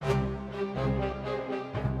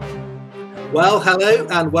Well, hello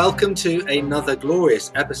and welcome to another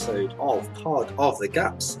glorious episode of Pod of the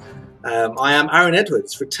Gaps. I am Aaron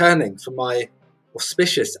Edwards, returning from my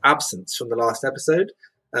auspicious absence from the last episode.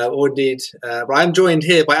 I am joined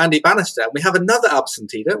here by Andy Bannister. We have another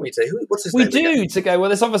absentee, don't we? What's his name? We do, to go. Well,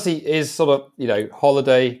 this obviously is sort of,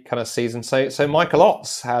 holiday kind of season. So Michael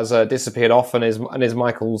Otts has disappeared off, and is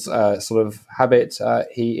Michael's sort of habit.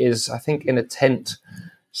 He is, I think, in a tent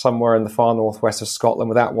somewhere in the far northwest of Scotland,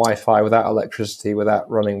 without Wi-Fi, without electricity, without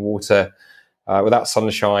running water, without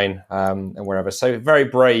sunshine, and wherever. So very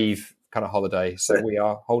brave kind of holiday. So we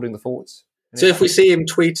are holding the forts. So if we see him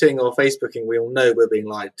tweeting or Facebooking, we'll know we're being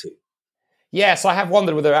lied to. Yes, I have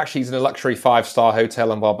wondered whether actually he's in a luxury 5-star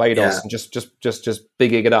hotel in Barbados and just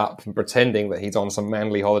bigging it up and pretending that he's on some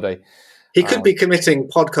manly holiday. He could be committing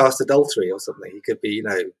podcast adultery or something. He could be,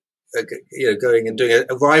 going and doing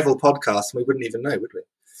a rival podcast, and we wouldn't even know, would we?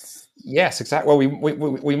 Yes, exactly.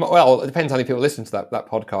 Well, it depends how many people listen to that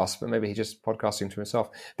podcast, but maybe he's just podcasting to himself.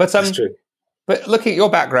 But that's true. But looking at your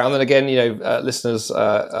background, and again, listeners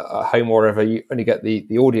at home or wherever, you only get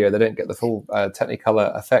the audio; they don't get the full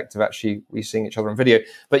Technicolor effect of actually we seeing each other on video.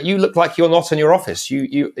 But you look like you're not in your office.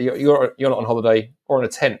 You're not on holiday or in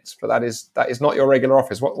a tent, but that is not your regular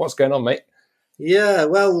office. What's going on, mate? Yeah,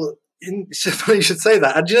 well, it's funny you should say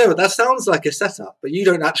that. And you know what? That sounds like a setup, but you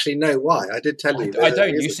don't actually know why. I did tell you. I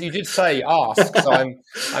don't. You did say ask, so I'm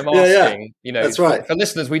asking. Yeah. That's right. For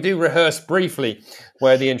listeners, we do rehearse briefly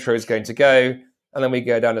where the intro is going to go, and then we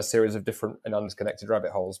go down a series of different and unconnected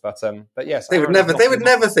rabbit holes. But yes, they would never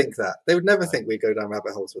think that. They would never think we go down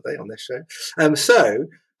rabbit holes, would they, on this show? So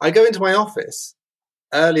I go into my office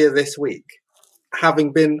earlier this week,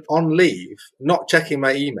 having been on leave, not checking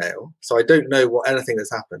my email, so I don't know anything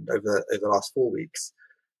that's happened over the last 4 weeks.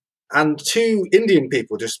 And 2 Indian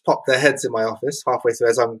people just popped their heads in my office halfway through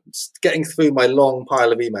as I'm getting through my long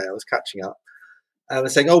pile of emails, catching up, and they're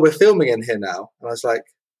saying, "Oh, we're filming in here now." And I was like,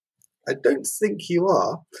 "I don't think you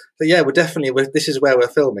are." But yeah, this is where we're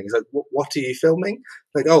filming. He's like, "What are you filming?"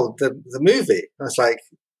 Like, "Oh, the movie." I was like,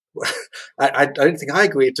 I don't think I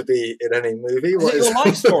agreed to be in any movie. Is it your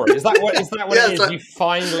life story? Is that what yeah, it is? Like...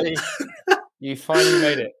 You finally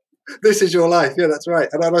made it. This is your life. Yeah, that's right.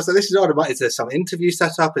 And I was like, this is odd. Is there some interview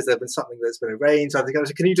set up? Has there been something that's been arranged? I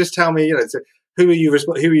said, can you just tell me, so who are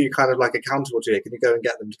you kind of like accountable to here? Can you go and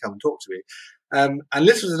get them to come and talk to me? And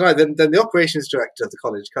literally tonight, then the operations director of the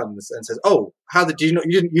college comes and says, "Oh, how did you know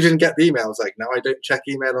you didn't get the email?" I was like, "No, I don't check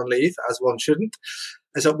email on leave, as one shouldn't."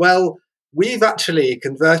 I said, "Well, we've actually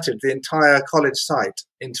converted the entire college site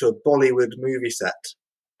into a Bollywood movie set."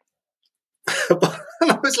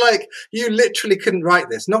 And I was like, you literally couldn't write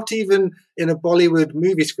this. Not even in a Bollywood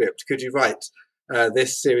movie script could you write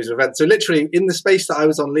this series of events. So literally, in the space that I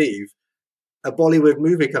was on leave, a Bollywood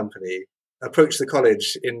movie company approached the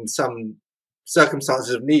college in some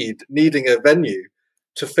circumstances of needing a venue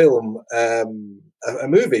to film a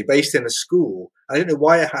movie based in a school. I don't know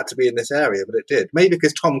why it had to be in this area, but it did. Maybe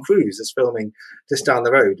because Tom Cruise is filming just down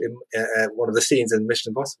the road in one of the scenes in Mission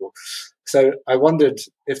Impossible. So I wondered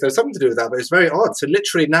if there's something to do with that, but it's very odd. So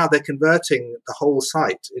literally now they're converting the whole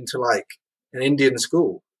site into like an Indian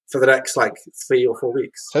school for the next 3 or 4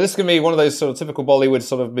 weeks. So this can be one of those sort of typical Bollywood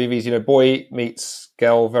sort of movies, boy meets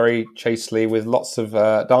girl very chastely with lots of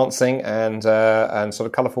dancing and sort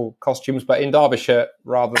of colourful costumes, but in Derbyshire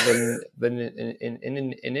rather than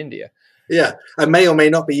in India. Yeah, I may or may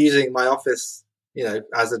not be using my office,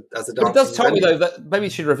 as a dancing venue. It does tell me though that maybe you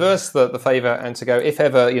should reverse the favour and to go, if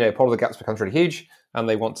ever Pod of the Gaps becomes really huge and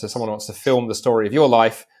someone wants to film the story of your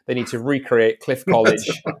life, they need to recreate Cliff College,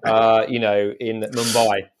 in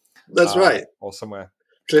Mumbai. That's right, or somewhere.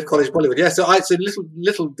 Cliff College, Bollywood. Yeah. So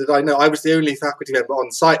little did I know I was the only faculty member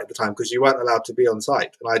on site at the time because you weren't allowed to be on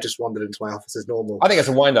site, and I just wandered into my office as normal. I think it's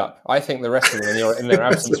a wind up. I think the rest of them in their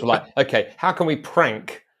absence were like, okay, how can we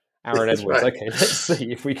prank Aaron Edwards? Right. Okay, let's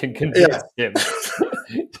see if we can convince him.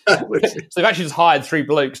 So they've actually just hired 3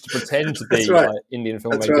 blokes to pretend to be Indian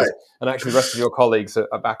filmmakers, and actually the rest of your colleagues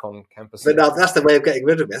are back on campus. But now that's the way of getting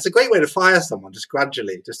rid of me. That's a great way to fire someone, just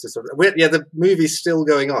gradually, just to sort of. The movie's still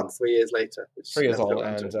going on 3 years later. 3 years old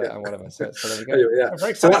and whatever. So there we go.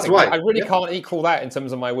 Anyway, so that's why I really can't equal that in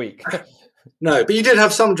terms of my week. No, but you did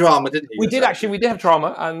have some drama, didn't you? We did have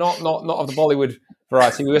drama, and not of the Bollywood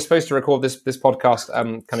variety. We were supposed to record this podcast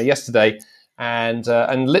kind of yesterday. And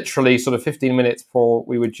literally sort of 15 minutes before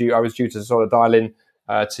I was due to sort of dial in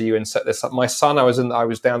to you and set this up. My son, I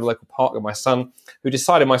was down the local park with my son, my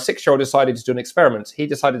 6-year-old decided to do an experiment. He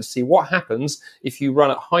decided to see what happens if you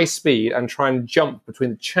run at high speed and try and jump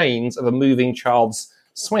between the chains of a moving child's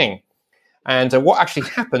swing. And what actually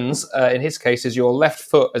happens in his case is your left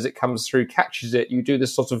foot, as it comes through, catches it. You do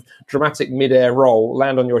this sort of dramatic mid-air roll,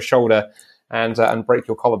 land on your shoulder, and break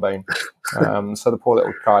your collarbone. So the poor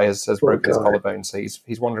little guy has broken his collarbone. So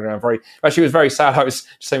he's wandering around very. Actually, he was very sad. I was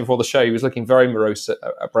just saying before the show, he was looking very morose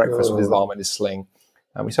at breakfast with his arm in his sling.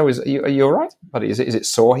 And we said, "Are you all right, buddy? Is it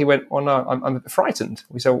sore?" He went, "Oh no, I'm frightened."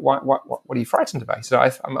 We said, "What are you frightened about?" He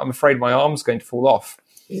said, "I'm afraid my arm's going to fall off."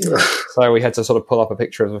 So we had to sort of pull up a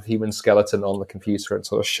picture of a human skeleton on the computer and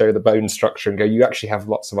sort of show the bone structure and go, "You actually have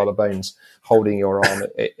lots of other bones holding your arm.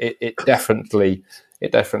 It definitely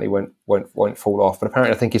won't fall off." But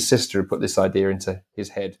apparently, I think his sister had put this idea into his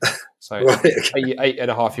head. So Right, okay.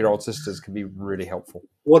 8.5-year-old sisters can be really helpful.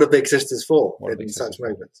 What are big sisters for in sisters such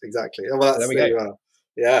moments? Exactly. Oh, well, There we there go. you are.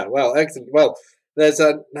 Yeah, well, excellent. Well, there's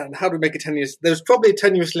how do we make a tenuous? There's probably a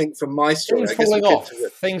tenuous link from my story. Things I guess falling we could-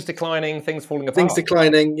 off, things declining, things falling apart. things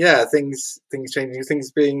declining, yeah, things changing,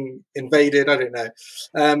 things being invaded. I don't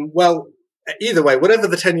know. Well, either way, whatever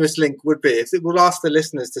the tenuous link would be, we'll ask the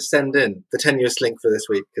listeners to send in the tenuous link for this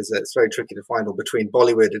week because it's very tricky to find all between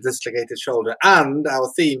Bollywood, a dislocated shoulder, and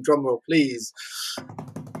our theme. Drumroll, please.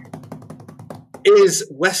 Is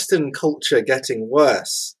Western culture getting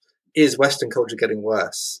worse? Is Western culture getting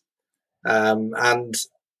worse? And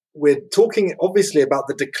we're talking obviously about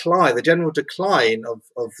the decline, the general decline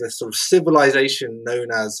of the sort of civilization known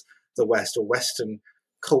as the West or Western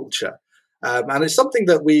culture. And it's something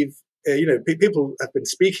that we've, people have been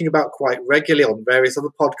speaking about quite regularly on various other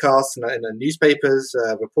podcasts and in newspapers,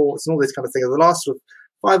 reports, and all this kind of thing over the last sort of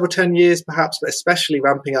 5 or 10 years, perhaps, but especially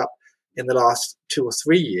ramping up in the last 2 or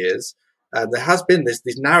 3 years. There has been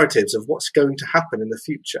these narratives of what's going to happen in the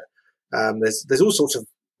future. There's all sorts of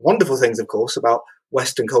wonderful things, of course, about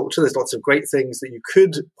Western culture. There's lots of great things that you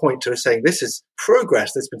could point to as saying this is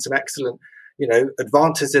progress. There's been some excellent,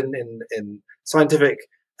 advances in scientific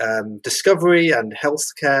discovery and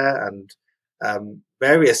healthcare and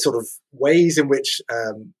various sort of ways in which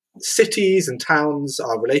cities and towns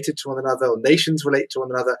are related to one another, or nations relate to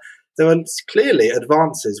one another. There are clearly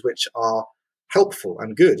advances which are helpful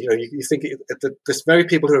and good. You think the very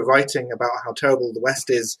people who are writing about how terrible the West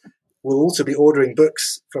is will also be ordering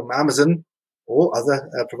books from Amazon or other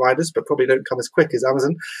providers, but probably don't come as quick as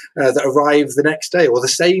Amazon, that arrive the next day or the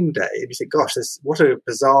same day. And you think, gosh, what a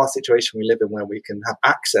bizarre situation we live in where we can have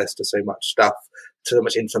access to so much stuff, to so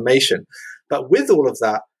much information. But with all of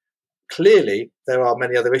that, clearly there are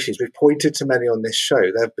many other issues. We've pointed to many on this show.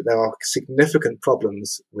 There are significant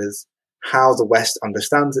problems with how the West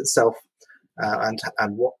understands itself and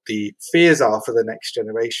what the fears are for the next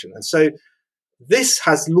generation. And so this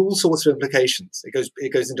has all sorts of implications.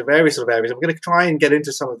 It goes into various sort of areas. I'm going to try and get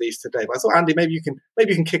into some of these today. But I thought, Andy, maybe you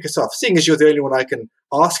can kick us off, seeing as you're the only one I can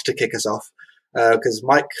ask to kick us off, because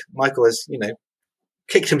Michael has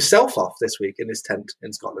kicked himself off this week in his tent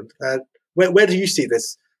in Scotland. Where do you see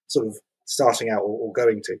this sort of starting out or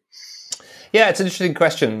going to? Yeah, it's an interesting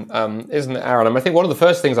question, isn't it, Aaron? I think one of the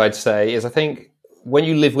first things I'd say is I think when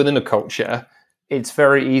you live within a culture, it's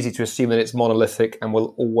very easy to assume that it's monolithic and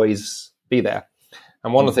will always be there.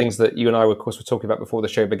 And one of the things that you and I, of course, were talking about before the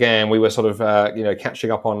show began, we were sort of, catching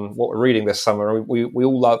up on what we're reading this summer. We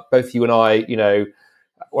all love, both you and I,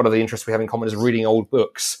 one of the interests we have in common is reading old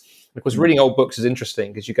books. Because reading old books is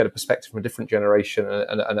interesting because you get a perspective from a different generation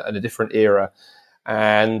and a different era.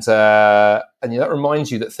 And that reminds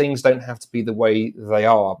you that things don't have to be the way they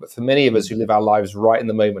are. But for many of us who live our lives right in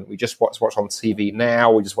the moment, we just watch on TV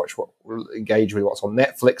now. We just engage with what's on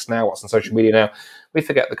Netflix now, what's on social media now. We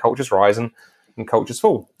forget the culture's rising and culture's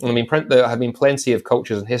fall. I mean, there have been plenty of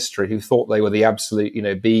cultures in history who thought they were the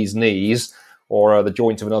absolute, bee's knees or the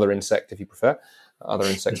joint of another insect, if you prefer. Other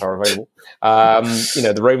insects are available.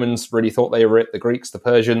 The Romans really thought they were it. The Greeks, the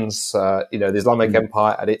Persians, the Islamic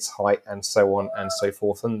Empire at its height, and so on and so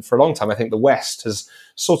forth. And for a long time, I think the West has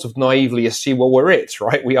sort of naively assumed, well, we're it,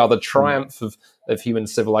 right? We are the triumph of human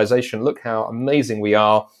civilization. Look how amazing we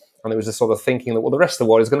are. And there was this sort of thinking that, well, the rest of the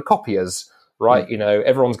world is going to copy us, right?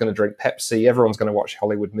 Everyone's going to drink Pepsi. Everyone's going to watch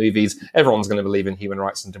Hollywood movies. Everyone's going to believe in human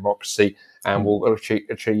rights and democracy, and we'll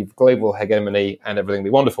achieve global hegemony, and everything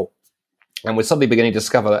will be wonderful. And we're suddenly beginning to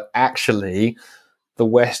discover that actually the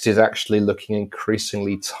West is actually looking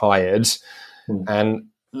increasingly tired. And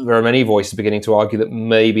there are many voices beginning to argue that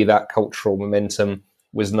maybe that cultural momentum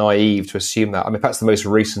was naive to assume that. I mean, perhaps the most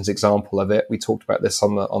recent example of it, we talked about this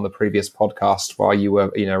on the previous podcast while you were,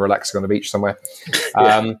 relaxing on the beach somewhere,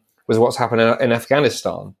 was what's happened in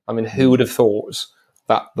Afghanistan. I mean, who would have thought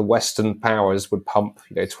that the Western powers would pump,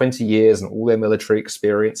 20 years and all their military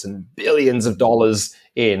experience and billions of dollars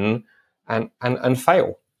in and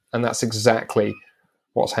fail. And that's exactly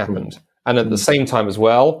what's happened. And at the same time as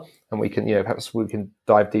well, and we can, perhaps we can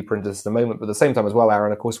dive deeper into this in a moment. But at the same time as well,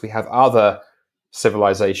 Aaron, of course, we have other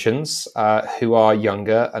civilizations who are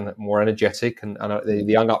younger and more energetic, and the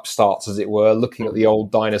young upstarts, as it were, looking at the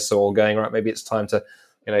old dinosaur, going, right, maybe it's time to,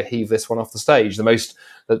 heave this one off the stage. The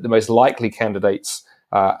most likely candidates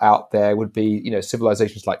out there would be,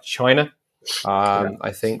 civilizations like China,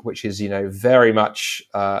 I think, which is, very much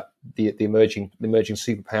the emerging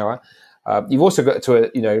superpower. You've also got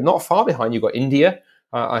to not far behind. You've got India,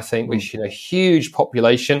 I think, which huge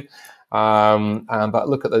population. But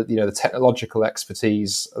look at the technological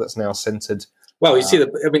expertise that's now centered. Well, you see that.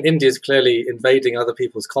 I mean, India's clearly invading other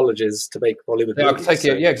people's colleges to make Bollywood movies.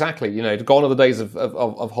 Yeah, exactly. Gone are the days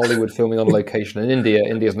of Hollywood filming on location in India.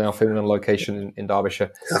 India's now filming on location in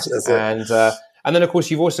Derbyshire. That's it. And then, of course,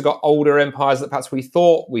 you've also got older empires that perhaps we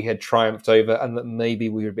thought we had triumphed over, and that maybe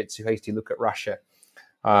we were a bit too hasty. Look at Russia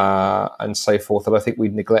and so forth, that I think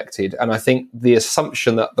we'd neglected. And I think the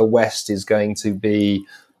assumption that the West is going to be,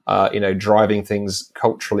 driving things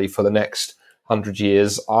culturally for the next 100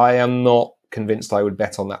 years, I am not convinced I would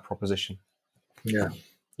bet on that proposition. Yeah,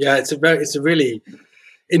 it's a really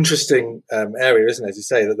interesting area, isn't it? As you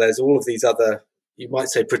say, that there's all of these other, you might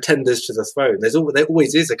say, pretenders to the throne. There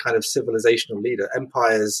always is a kind of civilizational leader.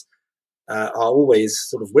 Empires are always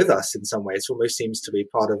sort of with us in some ways. It almost seems to be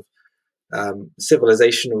part of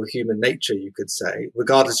civilizational human nature, you could say,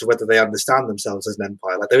 regardless of whether they understand themselves as an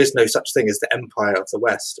empire. Like, there is no such thing as the empire of the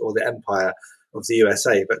West or the empire of the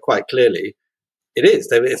USA, but quite clearly it is.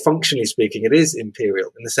 Functionally speaking, it is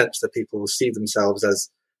imperial in the sense that people see themselves as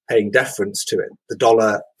paying deference to it. The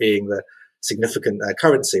dollar being the significant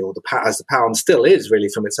currency, or as the pound still is really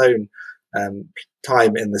from its own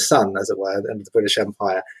time in the sun, as it were, under the British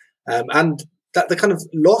Empire. And that the kind of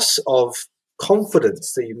loss of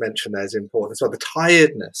confidence that you mentioned there is important as well. The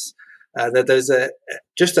tiredness. There's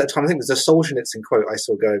just at that time, I think there's a Solzhenitsyn quote I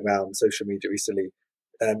saw going around social media recently.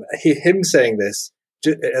 Him saying this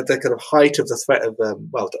at the kind of height of the threat of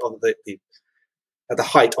at the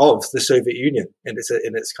height of the Soviet Union in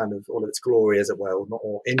its kind of all of its glory, as it were,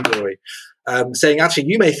 or inglory, saying, actually,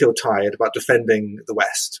 you may feel tired about defending the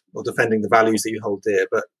West or defending the values that you hold dear,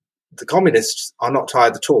 but the communists are not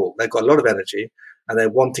tired at all. They've got a lot of energy and they're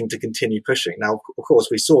wanting to continue pushing. Now, of course,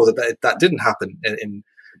 we saw that didn't happen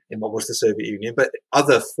in what was the Soviet Union, but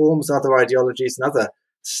other forms, other ideologies, and other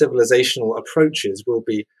civilizational approaches will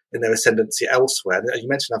be in their ascendancy elsewhere. You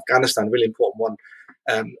mentioned Afghanistan, a really important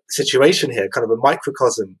one situation here, kind of a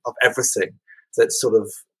microcosm of everything that's sort of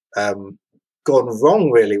gone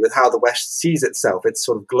wrong, really, with how the West sees itself, its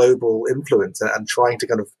sort of global influence, and trying to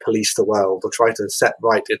kind of police the world or try to set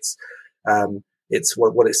right its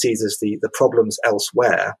what it sees as the problems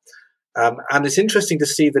elsewhere. And it's interesting to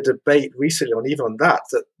see the debate recently on that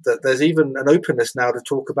there's even an openness now to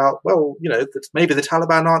talk about, well, that maybe the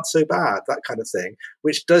Taliban aren't so bad, that kind of thing,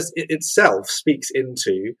 which does it itself speaks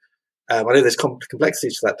into, I know there's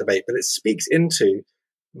complexities to that debate, but it speaks into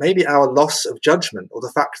maybe our loss of judgment, or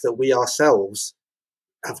the fact that we ourselves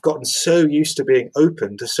have gotten so used to being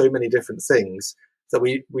open to so many different things that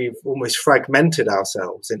we've almost fragmented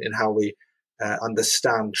ourselves in how we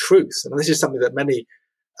understand truth. And this is something that many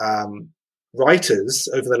writers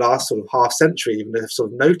over the last sort of half century even have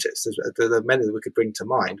sort of noticed. There are many that we could bring to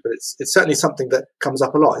mind, but it's certainly something that comes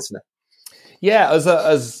up a lot, isn't it? Yeah,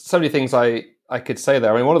 as so many things I could say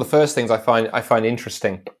there. I mean, one of the first things I find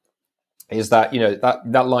interesting is that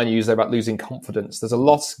that line you used there about losing confidence. There's a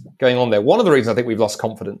lot going on there. One of the reasons I think we've lost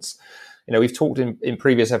confidence, we've talked in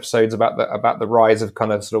previous episodes about the rise of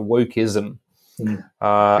kind of sort of wokeism.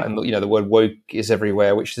 And the word woke is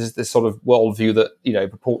everywhere, which is this sort of worldview that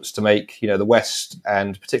purports to make the West,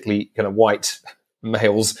 and particularly kind of white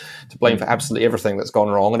males, to blame for absolutely everything that's gone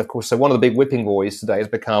wrong. And of course, so one of the big whipping boys today has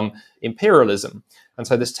become imperialism, and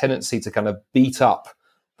so this tendency to kind of beat up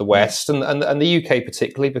the West and the UK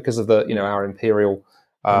particularly, because of the our imperial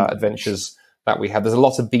adventures that we had. There's a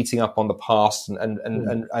lot of beating up on the past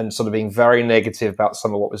and sort of being very negative about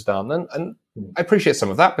some of what was done. And I appreciate some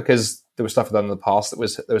of that, because there was stuff done in the past that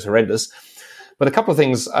was horrendous. But a couple of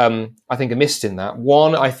things I think are missed in that.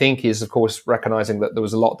 One, I think, is, of course, recognizing that there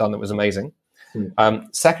was a lot done that was amazing.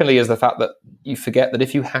 Secondly, is the fact that you forget that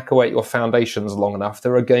if you hack away at your foundations long enough,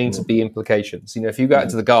 there are going to be implications. If you go out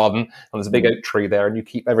to the garden and there's a big oak tree there, and you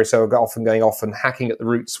keep every so often going off and hacking at the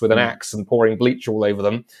roots with an axe and pouring bleach all over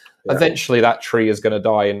them, eventually that tree is going to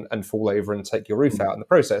die and fall over and take your roof out in the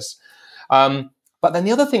process. But then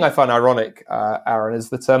the other thing I find ironic, Aaron,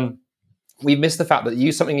 is that we miss the fact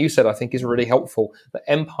that something you said I think is really helpful, that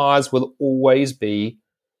empires will always be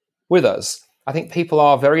with us. I think people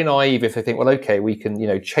are very naive if they think, well, okay, we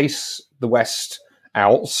can, chase the West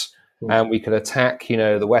out and we could attack,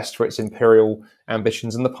 the West for its imperial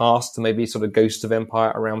ambitions in the past, and maybe sort of ghost of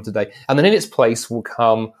empire around today. And then in its place will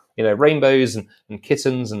come, rainbows and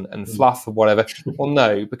kittens and fluff and whatever. Well,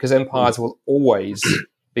 no, because empires will always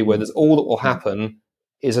be where there's all that will happen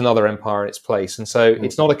is another empire in its place. And so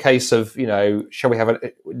it's not a case of, shall we have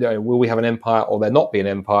will we have an empire or there not be an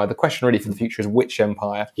empire? The question really for the future is which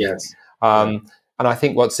empire. Yes. And I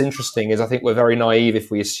think what's interesting is I think we're very naive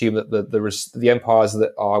if we assume that the empires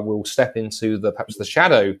that will step into perhaps the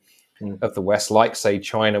shadow of the West, like say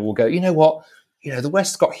China, will go, you know what? The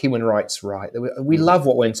West got human rights right. We love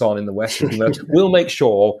what went on in the West. We'll make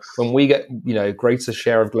sure when we get, greater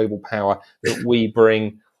share of global power that we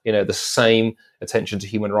bring, the same attention to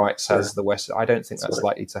human rights as the West. I don't think that's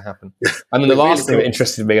likely to happen. And then the last thing that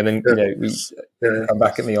interested me, and then, come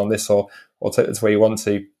back at me on this or take this where you want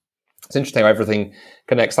to. It's interesting how everything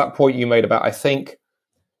connects. That point you made about, I think,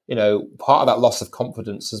 part of that loss of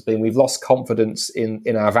confidence has been we've lost confidence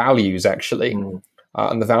in our values, actually.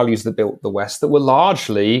 And the values that built the West that were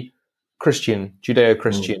largely Christian,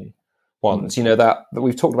 Judeo-Christian ones. That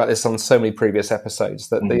we've talked about this on so many previous episodes,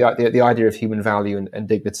 that the idea of human value and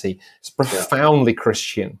dignity is a profoundly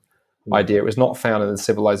Christian idea. It was not found in the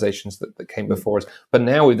civilizations that came before us. But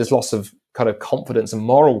now with this loss of kind of confidence and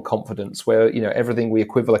moral confidence where, everything we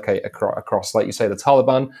equivocate across, like you say, the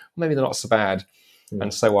Taliban, maybe they're not so bad,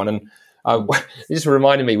 and so on. And it just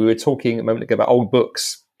reminded me, we were talking a moment ago about old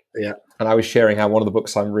books. Yeah. And I was sharing how one of the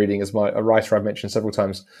books I'm reading is a writer I've mentioned several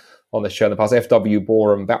times on the show in the past, F.W.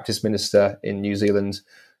 Boreham, Baptist minister in New Zealand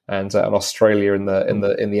and Australia in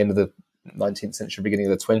the end of the 19th century,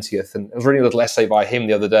 beginning of the 20th. And I was reading a little essay by him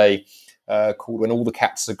the other day called "When All the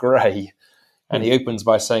Cats Are Grey." And he opens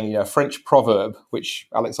by saying, a French proverb, which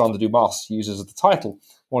Alexandre Dumas uses as the title,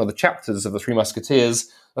 one of the chapters of The Three Musketeers,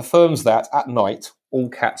 affirms that at night all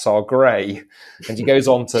cats are grey. And he goes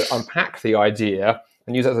on to unpack the idea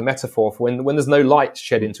and use that as a metaphor for when there's no light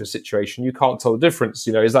shed into a situation, you can't tell the difference.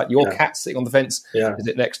 Is that your cat sitting on the fence? Yeah. Is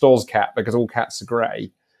it next door's cat? Because all cats are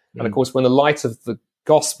grey. And of course, when the light of the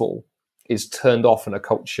gospel is turned off in a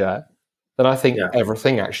culture, then I think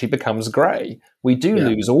everything actually becomes grey. We do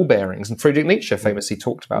lose all bearings. And Friedrich Nietzsche famously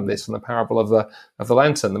talked about this in the parable of the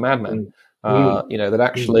lantern, the madman. That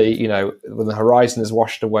actually, when the horizon is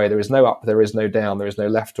washed away, there is no up, there is no down, there is no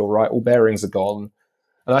left or right, all bearings are gone.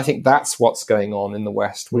 And I think that's what's going on in the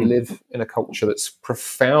West. We live in a culture that's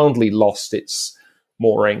profoundly lost its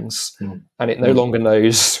moorings, and it no longer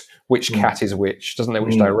knows which cat is which, doesn't know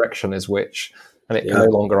which direction is which. And it can no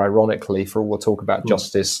longer, ironically, for all the talk about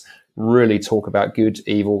justice, really talk about good,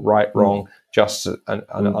 evil, right, wrong, just and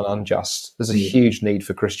unjust. There's a huge need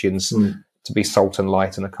for Christians to be salt and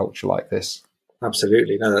light in a culture like this.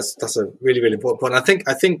 Absolutely. No, that's a really, really important point.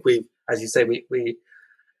 I think we, as you say, we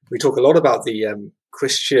talk a lot about the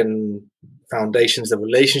Christian foundations, the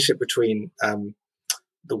relationship between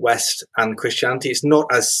the West and Christianity. It's not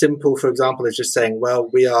as simple, for example, as just saying, well,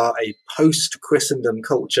 we are a post-Christendom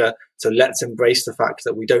culture, so let's embrace the fact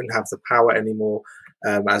that we don't have the power anymore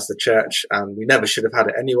as the church, and we never should have had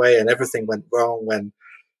it anyway, and everything went wrong when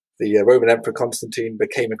the Roman Emperor Constantine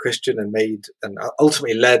became a Christian and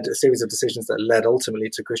ultimately led a series of decisions that led ultimately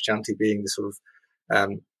to Christianity being the sort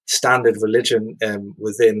of standard religion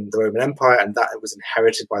within the Roman Empire, and that it was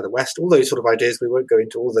inherited by the West. All those sort of ideas, we won't go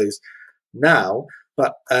into all those now,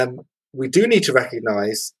 but we do need to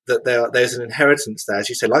recognize that there's an inheritance there, as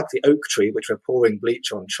you say, like the oak tree, which we're pouring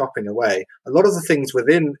bleach on, chopping away. A lot of the things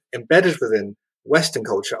embedded within Western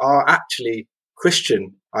culture are actually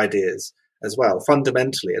Christian ideas as well,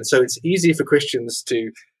 fundamentally. And so it's easy for Christians to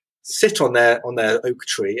sit on their oak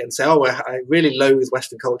tree and say, oh, I really loathe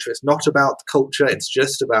Western culture. It's not about culture. It's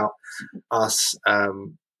just about us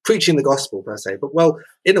preaching the gospel per se. But well,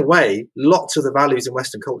 in a way, lots of the values in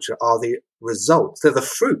Western culture are the result. They're the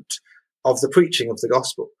fruit of the preaching of the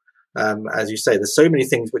gospel. As you say, there's so many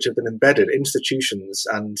things which have been embedded, institutions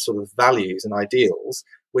and sort of values and ideals,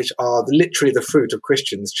 which are literally the fruit of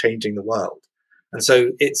Christians changing the world. And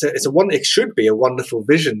so it should be a wonderful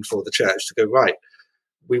vision for the church to go, right,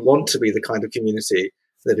 we want to be the kind of community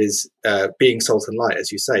that is being salt and light,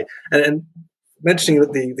 as you say. And mentioning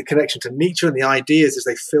the connection to Nietzsche and the ideas as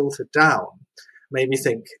they filter down made me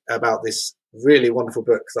think about this really wonderful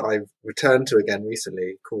book that I've returned to again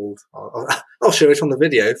recently called, I'll show it on the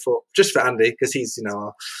video just for Andy, because he's,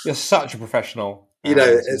 you're such a professional.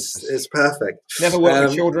 It's perfect. Never work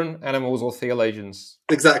with children, animals, or theologians.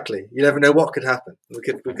 Exactly. You never know what could happen. We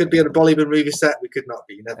could be on a Bollywood movie set. We could not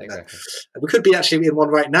be. You never know. We could be actually in one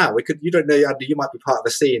right now. You don't know, Andy. You might be part of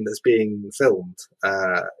a scene that's being filmed.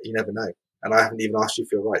 You never know. and I haven't even asked you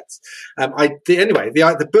for your rights.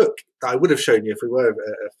 The book that I would have shown you if we were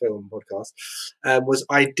a film podcast was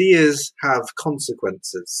Ideas Have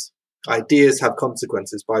Consequences. Ideas Have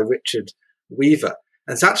Consequences by Richard Weaver.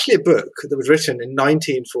 And it's actually a book that was written in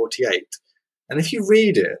 1948. And if you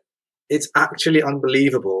read it, it's actually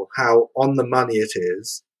unbelievable how on the money it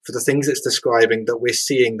is for the things it's describing that we're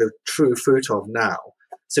seeing the true fruit of now.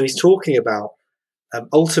 So he's talking about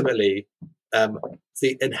ultimately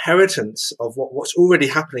the inheritance of what's already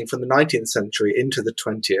happening from the 19th century into the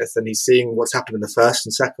 20th. And he's seeing what's happened in the First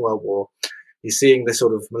and Second World War. He's seeing the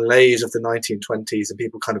sort of malaise of the 1920s and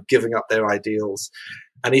people kind of giving up their ideals.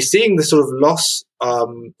 And he's seeing the sort of loss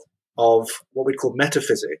of what we call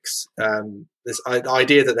metaphysics, this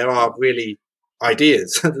idea that there are really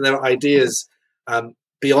ideas, that there are ideas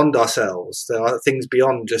beyond ourselves. There are things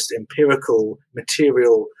beyond just empirical,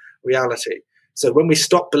 material reality. So when we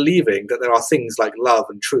stop believing that there are things like love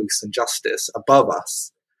and truth and justice above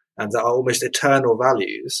us and that are almost eternal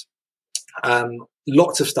values,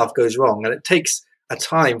 lots of stuff goes wrong. And it takes a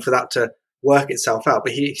time for that to work itself out.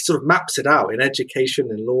 But he sort of maps it out in education,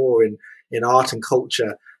 in law, in art and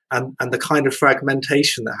culture, and the kind of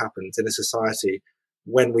fragmentation that happens in a society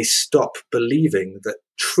when we stop believing that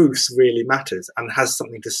truth really matters and has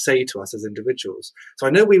something to say to us as individuals. So I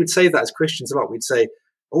know we would say that as Christians a lot. We'd say,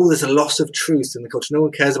 oh, there's a loss of truth in the culture. No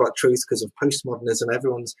one cares about truth because of postmodernism.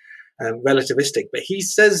 Everyone's relativistic. But he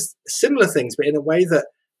says similar things, but in a way that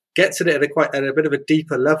gets at it at a bit of a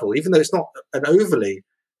deeper level, even though it's not an overly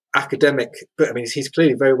academic book. I mean, he's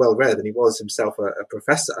clearly very well read and he was himself a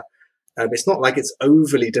professor. It's not like it's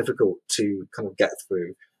overly difficult to kind of get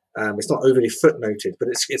through. It's not overly footnoted, but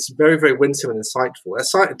it's very, very winsome and insightful.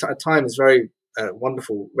 At times, very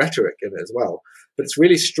wonderful rhetoric in it as well. But it's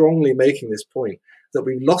really strongly making this point that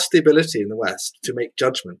we've lost the ability in the West to make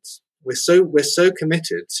judgments. We're so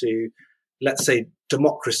committed to, let's say,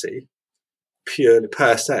 democracy, purely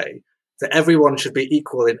per se, that everyone should be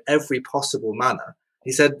equal in every possible manner.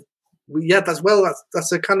 He said, yeah,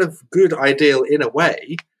 that's a kind of good ideal in a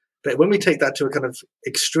way, but when we take that to a kind of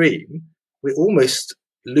extreme, we almost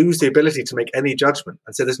lose the ability to make any judgment.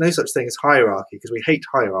 And so there's no such thing as hierarchy, because we hate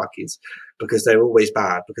hierarchies because they're always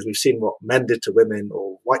bad, because we've seen what men did to women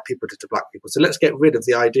or white people did to black people. So let's get rid of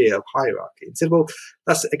the idea of hierarchy. And said, well,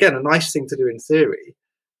 that's, again, a nice thing to do in theory,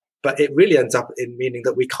 but it really ends up in meaning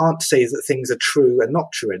that we can't say that things are true and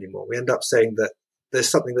not true anymore. We end up saying that there's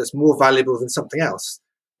something that's more valuable than something else.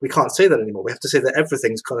 We can't say that anymore. We have to say that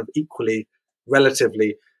everything's kind of equally,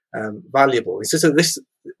 relatively valuable. So this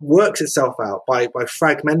works itself out by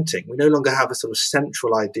fragmenting. We no longer have a sort of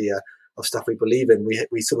central idea of stuff we believe in.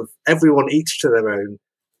 We sort of, everyone each to their own,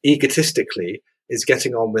 egotistically, is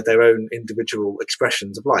getting on with their own individual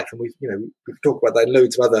expressions of life. And we've talked about that in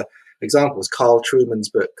loads of other examples. Carl Trueman's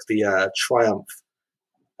book, The Triumph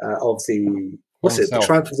of the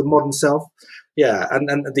Triumph of the Modern Self. Yeah, and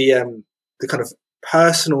the kind of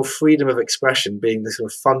personal freedom of expression being the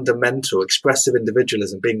sort of fundamental, expressive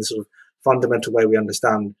individualism being the sort of fundamental way we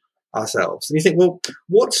understand ourselves. And you think, well,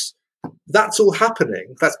 that's all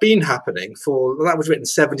happening. That's been happening that was written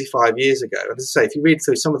 75 years ago. And as I say, if you read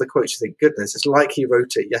through some of the quotes, you think, goodness, it's like he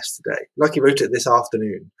wrote it yesterday, like he wrote it this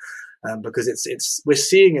afternoon, because we're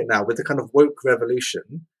seeing it now with the kind of woke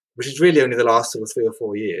revolution, which is really only the last sort of 3 or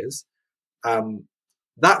 4 years.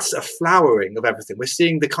 That's a flowering of everything. We're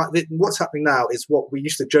seeing what's happening now is what we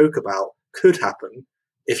used to joke about could happen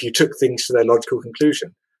if you took things to their logical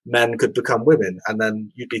conclusion. Men could become women, and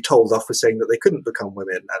then you'd be told off for saying that they couldn't become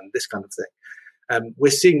women, and this kind of thing.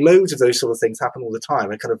 We're seeing loads of those sort of things happen all the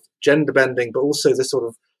time, a kind of gender bending, but also the sort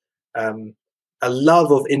of a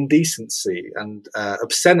love of indecency and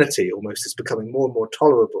obscenity almost is becoming more and more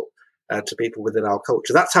tolerable to people within our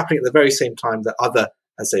culture. That's happening at the very same time that other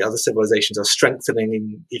civilizations are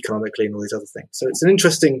strengthening economically and all these other things. So it's an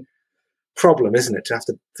interesting problem, isn't it, to have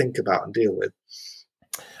to think about and deal with.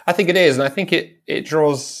 I think it is, and I think it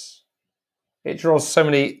draws so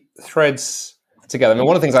many threads together. I mean,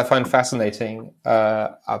 one of the things I find fascinating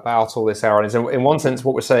about all this, Aaron, is in one sense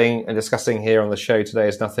what we're saying and discussing here on the show today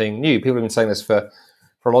is nothing new. People have been saying this for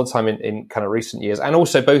a lot of time in kind of recent years, and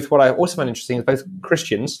also what I also find interesting is both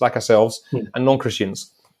Christians like ourselves and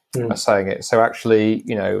non-Christians are saying it. So actually,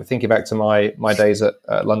 thinking back to my days at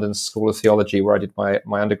London School of Theology, where I did my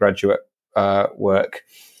undergraduate work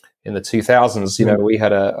in the 2000s, we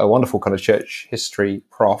had a wonderful kind of church history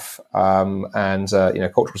prof and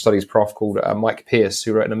cultural studies prof called Mike Pierce,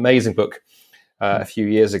 who wrote an amazing book a few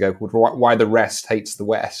years ago called Why the Rest Hates the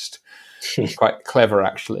West. It's quite clever,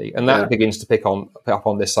 actually. And that begins to pick up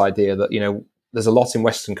on this idea that, there's a lot in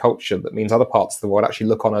Western culture that means other parts of the world actually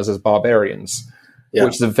look on us as barbarians.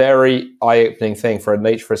 which is a very eye-opening thing for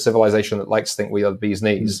a civilization that likes to think we are the bee's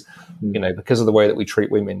knees. Because of the way that we treat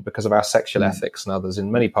women, because of our sexual ethics and others.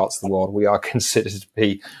 In many parts of the world, we are considered to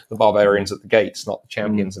be the barbarians at the gates, not the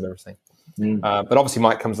champions of everything. But obviously,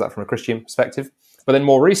 Mike comes at that from a Christian perspective. But then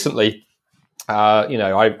more recently, I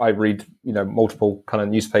read, multiple kind of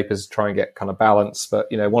newspapers, try and get kind of balance. But,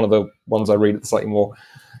 one of the ones I read at the slightly more,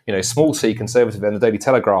 small c conservative end, the Daily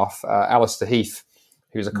Telegraph, Alistair Heath,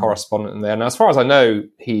 who's a correspondent in there. Now, as far as I know,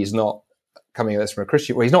 he's not coming at this from a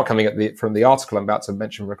Christian. Well, he's not coming at from the article I'm about to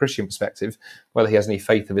mention from a Christian perspective. Whether he has any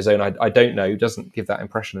faith of his own, I don't know. He doesn't give that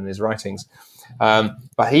impression in his writings.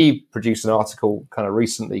 But he produced an article kind of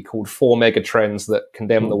recently called 4 Mega Trends That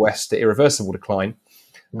Condemn the West to Irreversible Decline.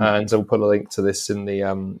 And so we'll put a link to this in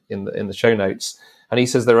the show notes. And he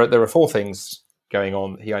says there are 4 things going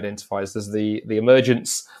on that he identifies. There's the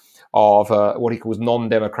emergence of what he calls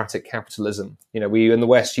non-democratic capitalism. We in the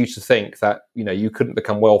West used to think that, you couldn't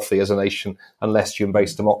become wealthy as a nation unless you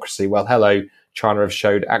embrace democracy. Well, hello, China have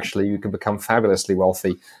showed actually you can become fabulously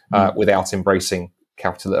wealthy without embracing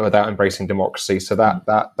capitalism, without embracing democracy. So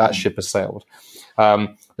that ship has sailed.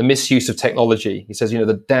 The misuse of technology. He says,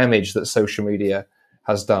 the damage that social media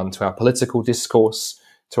has done to our political discourse,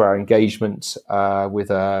 to our engagement with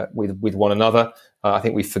one another. I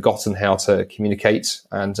think we've forgotten how to communicate,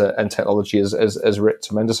 and technology has writ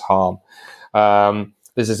tremendous harm.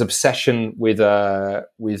 There's this obsession with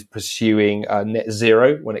pursuing net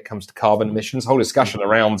zero when it comes to carbon emissions. Whole discussion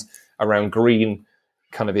around green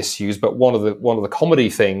kind of issues, but one of the comedy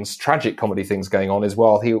things, tragic comedy things going on is,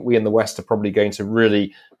 we in the West are probably going to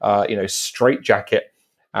really straitjacket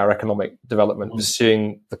our economic development,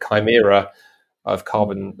 pursuing the chimera of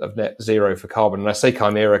net zero for carbon. And I say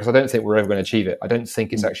chimera because I don't think we're ever going to achieve it. I don't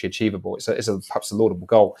think it's actually achievable. It's perhaps a laudable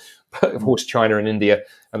goal. But of course, China and India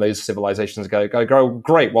and those civilizations go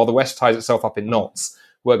great. While the West ties itself up in knots,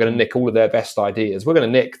 we're going to nick all of their best ideas. We're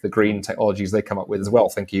going to nick the green technologies they come up with as well.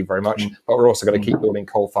 Thank you very much. But we're also going to keep building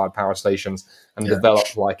coal-fired power stations and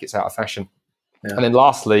develop like it's out of fashion. Yeah. And then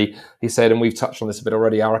lastly, he said, and we've touched on this a bit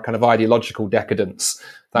already, our kind of ideological decadence,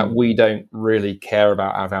 that we don't really care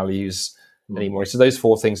about our values anymore. So those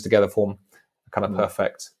 4 things together form a kind of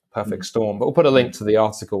perfect storm. But we'll put a link to the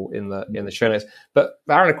article in the show notes. But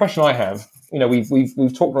Aaron, a question I have,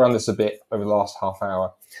 we've talked around this a bit over the last half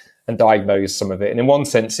hour and diagnosed some of it. And in one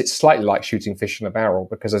sense, it's slightly like shooting fish in a barrel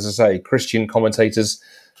because, as I say, Christian commentators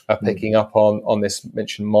are picking up on this.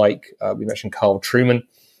 Mentioned Mike, we mentioned Carl Trueman.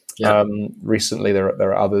 Yeah. Recently, there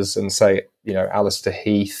are others, and say, Alistair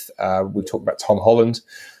Heath. We've talked about Tom Holland.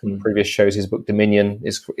 Previous shows, his book Dominion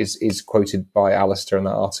is quoted by Alistair in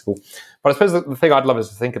that article. But I suppose the thing I'd love is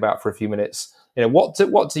to think about for a few minutes. What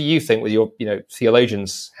do you think with your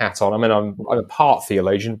theologian's hat on? I mean, I'm a part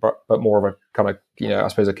theologian, but more of a kind of I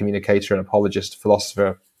suppose a communicator, an apologist,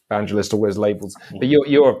 philosopher, evangelist, all those labels. But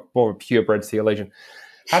you're more of a purebred theologian.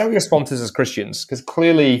 How do we respond to this as Christians? Because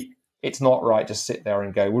clearly, it's not right to sit there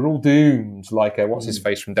and go, we're all doomed, like what's his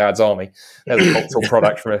face from Dad's Army. There's a cultural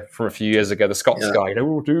product from a few years ago, the Scots guy, we're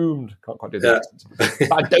all doomed. Can't quite do that.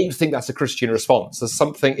 But I don't think that's a Christian response. There's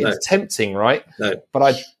something, it's tempting, right? No. But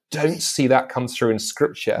I don't see that come through in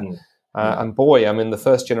Scripture. And boy, I mean, the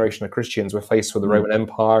first generation of Christians were faced with the Roman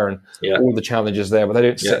Empire and all the challenges there, but they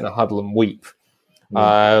don't sit in a huddle and weep.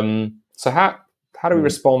 So how do we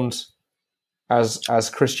respond as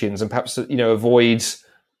Christians, and perhaps avoid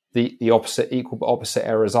the opposite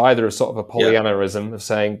errors, either as sort of a Pollyannaism of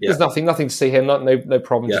saying there's nothing to see here, no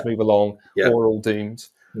problem, just move along, or we're all doomed.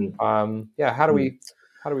 How do we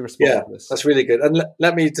respond to this? That's really good. And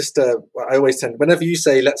let me just I always tend, whenever you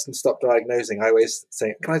say let's stop diagnosing, I always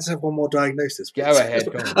say, can I just have one more diagnosis, please? Go ahead.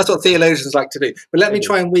 That's what theologians like to do. But let me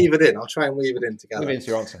try and weave it in. I'll try and weave it in together. Weave into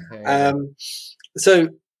your answer. So,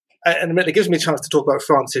 and it gives me a chance to talk about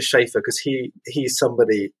Francis Schaeffer, because he's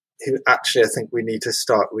somebody who actually I think we need to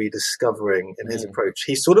start rediscovering in his approach.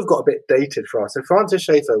 He sort of got a bit dated for us. So Francis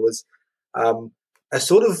Schaeffer was a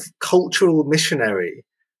sort of cultural missionary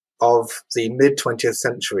of the mid-20th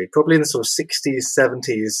century, probably in the sort of 60s,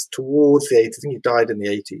 70s, towards the 80s. I think he died in the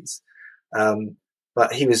 80s.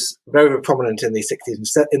 But he was very, very prominent in the 60s,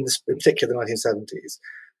 in particular the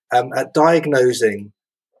 1970s, at diagnosing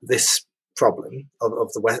this problem of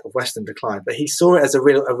Western decline. But he saw it as a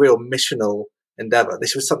real missional endeavor.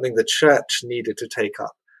 This was something the church needed to take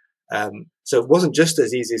up. So it wasn't just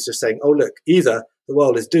as easy as just saying, oh, look, either the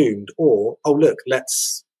world is doomed, or, oh, look,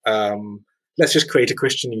 let's just create a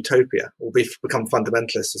Christian utopia or become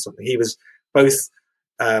fundamentalists or something. He was both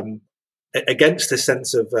against the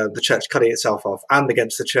sense of the church cutting itself off, and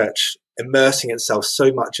against the church immersing itself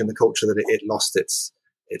so much in the culture that it lost its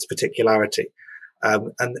particularity.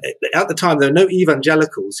 And at the time, there were no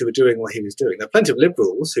evangelicals who were doing what he was doing. There were plenty of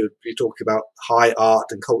liberals who would be talking about high art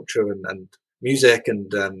and culture and music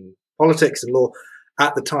and politics and law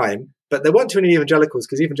at the time. But there weren't too many evangelicals,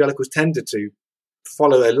 because evangelicals tended to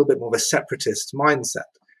follow a little bit more of a separatist mindset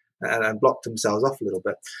and block themselves off a little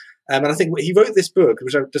bit. And I think he wrote this book,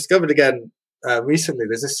 which I've discovered again recently.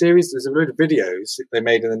 There's a load of videos they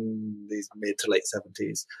made in these mid to late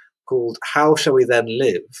 70s called How Shall We Then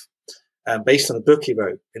Live? Based on a book he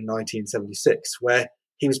wrote in 1976, where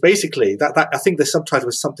he was basically, I think the subtitle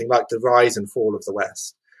was something like The Rise and Fall of the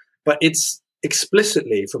West. But it's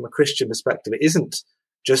explicitly from a Christian perspective. It isn't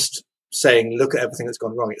just saying, look at everything that's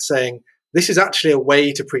gone wrong. It's saying, this is actually a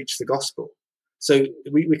way to preach the gospel. So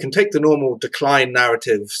we can take the normal decline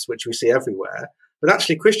narratives, which we see everywhere, but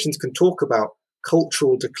actually Christians can talk about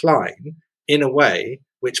cultural decline in a way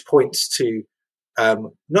which points to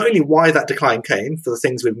not only why that decline came, for the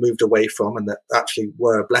things we've moved away from and that actually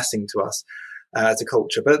were a blessing to us as a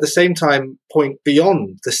culture, but at the same time point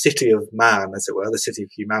beyond the city of man, as it were, the city of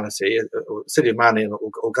humanity, or city of man in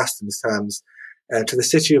Augustine's terms, to the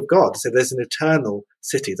city of God. So there's an eternal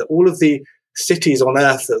city, that all of the cities on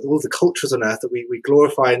earth, all the cultures on earth that we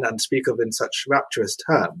glorify and speak of in such rapturous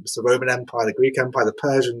terms, the Roman Empire, the Greek Empire, the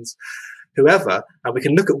Persians, whoever, and we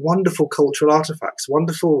can look at wonderful cultural artifacts,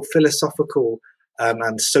 wonderful philosophical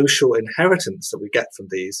and social inheritance that we get from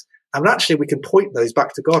these. And actually we can point those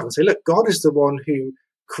back to God and say, look, God is the one who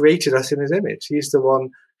created us in his image. He's the one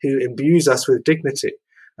who imbues us with dignity.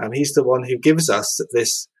 He's the one who gives us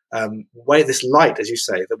this way, this light, as you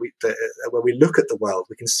say, that when we look at the world,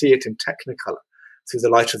 we can see it in technicolor through the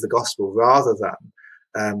light of the gospel, rather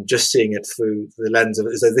than just seeing it through the lens of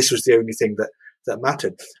as though this was the only thing that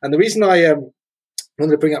mattered. And the reason I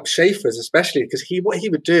wanted to bring up Schaeffer's, especially because what he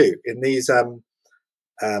would do in these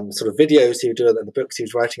sort of videos he would do, and the books he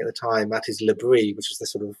was writing at the time, at his L'Abri, which was the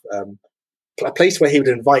sort of a place where he would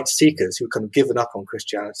invite seekers who had kind of given up on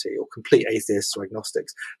Christianity, or complete atheists or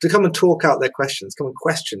agnostics, to come and talk out their questions, come and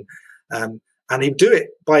question. And he'd do it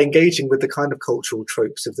by engaging with the kind of cultural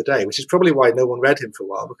tropes of the day, which is probably why no one read him for a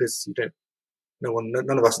while, because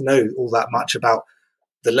none of us know all that much about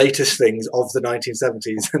the latest things of the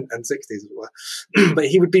 1970s and 60s, as it were. But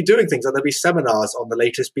he would be doing things, like there'd be seminars on the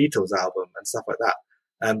latest Beatles album and stuff like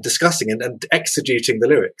that, discussing and exegeting the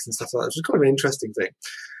lyrics and stuff like that, which is kind of an interesting thing.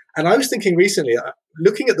 And I was thinking recently,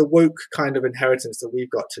 looking at the woke kind of inheritance that we've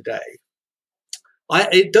got today,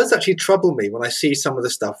 it does actually trouble me when I see some of the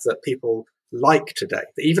stuff that people like today,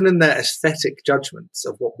 that even in their aesthetic judgments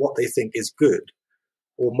of what they think is good,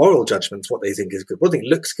 or moral judgments, what they think is good, what they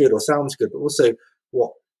think looks good or sounds good, but also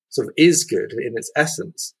what sort of is good in its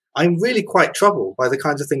essence. I'm really quite troubled by the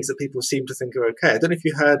kinds of things that people seem to think are okay. I don't know if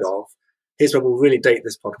you heard of, here's where we'll really date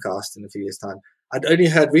this podcast in a few years' time. I'd only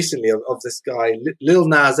heard recently of this guy, Lil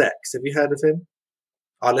Nas X. Have you heard of him?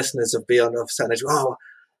 Our listeners of Beyond of Certain Age. Oh,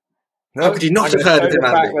 no, how could you not have heard of him,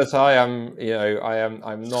 Andy? That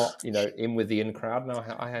I'm not, in with the in crowd. No,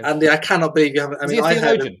 I have. Andy, I cannot believe you haven't. I mean, I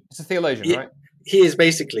heard him. He's a theologian, right? He is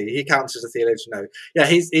basically, he counts as a theologian. No, yeah,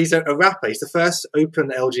 he's a rapper. He's the first open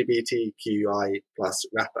LGBTQI plus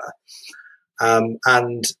rapper,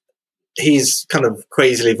 and he's kind of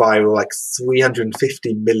crazily viral, like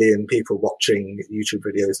 350 million people watching YouTube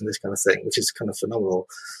videos and this kind of thing, which is kind of phenomenal.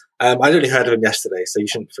 I'd only heard of him yesterday, so you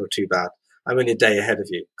shouldn't feel too bad. I'm only a day ahead of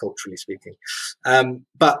you, culturally speaking.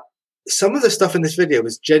 But some of the stuff in this video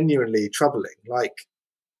was genuinely troubling. Like,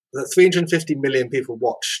 that 350 million people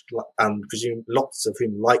watched, and presume lots of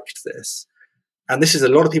whom liked this. And this is a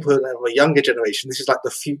lot of people who are a younger generation. This is like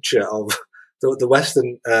the future of the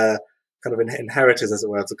Western kind of inheritors, as it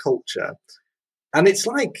were, of the culture. And it's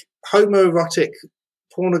like homoerotic,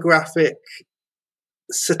 pornographic,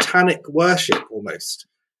 satanic worship almost.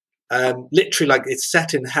 Literally, like it's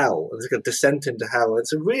set in hell. It's like a descent into hell.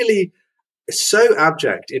 It's so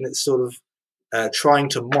abject in its sort of trying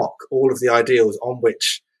to mock all of the ideals on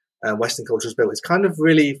which Western culture is built. It's kind of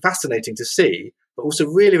really fascinating to see, but also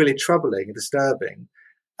really, really troubling and disturbing.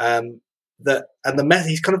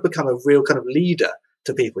 He's kind of become a real kind of leader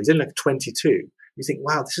to people. He's only like 22. You think,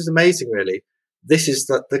 wow, this is amazing, really. This is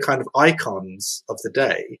the kind of icons of the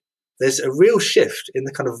day. There's a real shift in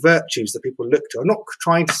the kind of virtues that people look to. I'm not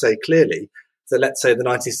trying to say clearly that, let's say, the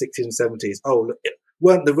 1960s and 70s,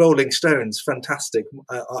 weren't the Rolling Stones fantastic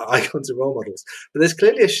icons and role models? But there's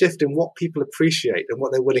clearly a shift in what people appreciate and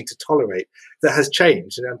what they're willing to tolerate that has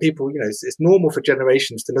changed. And people, it's normal for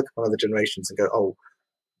generations to look upon other generations and go, oh,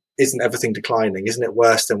 isn't everything declining? Isn't it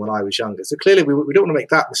worse than when I was younger? So clearly we don't want to make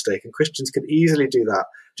that mistake, and Christians can easily do that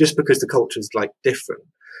just because the culture is like different.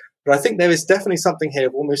 But I think there is definitely something here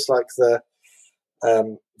of almost like the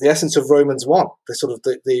the essence of Romans 1, the sort of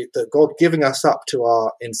the God giving us up to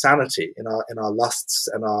our insanity, in our lusts,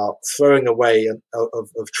 and our throwing away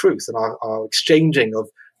of truth, and our exchanging of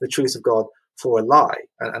the truth of God for a lie,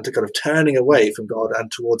 and to kind of turning away from God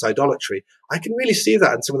and towards idolatry. I can really see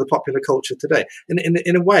that in some of the popular culture today.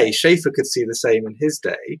 In a way, Schaeffer could see the same in his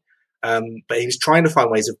day, but he was trying to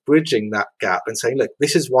find ways of bridging that gap and saying, look,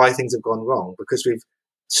 this is why things have gone wrong, because we've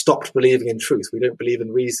stopped believing in truth. We don't believe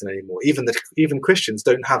in reason anymore. Even Christians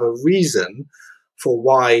don't have a reason for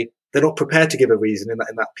why. They're not prepared to give a reason in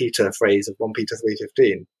that Peter phrase of 1 Peter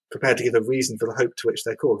 3:15, prepared to give a reason for the hope to which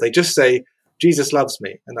they're called. They just say, Jesus loves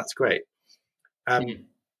me, and that's great. And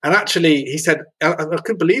actually, he said, I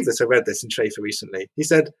couldn't believe this. I read this in Schaeffer recently. He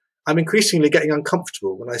said, I'm increasingly getting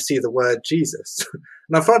uncomfortable when I see the word Jesus.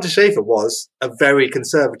 Now, Francis Schaeffer was a very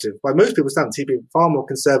conservative, by most people's standards, he'd be far more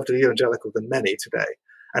conservative evangelical than many today.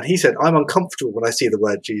 And he said, I'm uncomfortable when I see the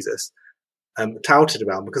word Jesus touted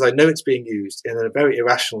around, because I know it's being used in a very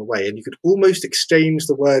irrational way. And you could almost exchange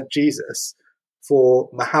the word Jesus for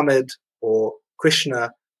Muhammad or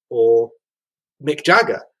Krishna or Mick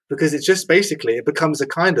Jagger, because it's just basically, it becomes a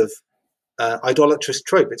kind of idolatrous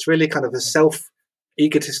trope. It's really kind of a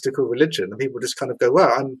self-egotistical religion. And people just kind of go,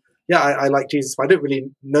 well, I like Jesus, but I don't really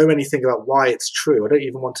know anything about why it's true. I don't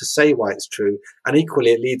even want to say why it's true. And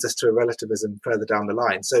equally, it leads us to a relativism further down the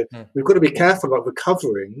line. So we've got to be careful about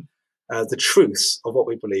recovering the truths of what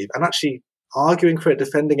we believe and actually arguing for it,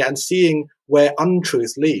 defending it, and seeing where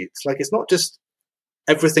untruth leads. Like, it's not just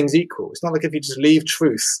everything's equal. It's not like if you just leave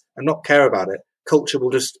truth and not care about it, culture will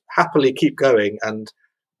just happily keep going and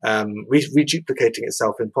reduplicating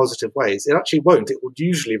itself in positive ways. It actually won't. It will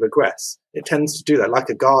usually regress. It tends to do that, like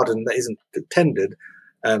a garden that isn't tended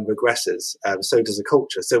regresses. So does a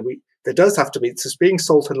culture. So there does have to be, so being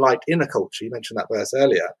salt and light in a culture, you mentioned that verse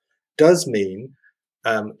earlier, does mean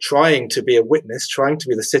trying to be a witness, trying to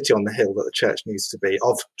be the city on the hill that the church needs to be,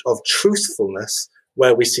 of truthfulness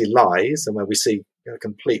where we see lies and where we see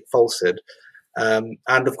complete falsehood.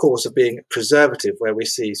 And of course, of being preservative where we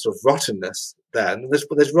see sort of rottenness there. And there's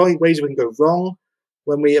ways we can go wrong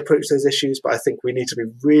when we approach those issues, but I think we need to be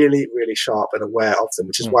really, really sharp and aware of them,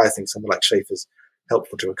 which is why I think someone like Schaeffer's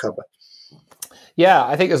helpful to recover. Yeah,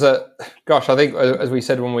 I think I think as we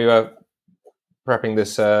said when we were prepping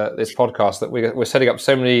this podcast, that we're setting up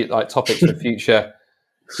so many like topics for future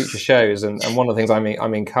shows, and one of the things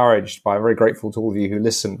I'm encouraged by, I'm very grateful to all of you who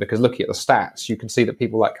listen, because looking at the stats, you can see that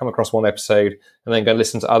people like come across one episode and then go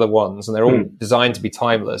listen to other ones, and they're all designed to be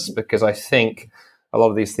timeless, because I think a lot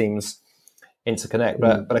of these themes interconnect.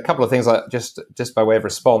 But a couple of things, like just by way of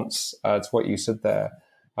response to what you said there,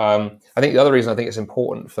 I think the other reason I think it's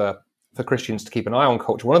important for Christians to keep an eye on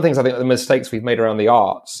culture, one of the things I think the mistakes we've made around the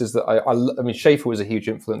arts is that I mean, Schaeffer was a huge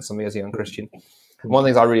influence on me as a young Christian. One of the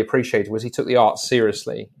things I really appreciated was he took the arts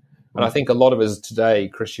seriously. And I think a lot of us today,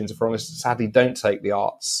 Christians, if we're honest, sadly don't take the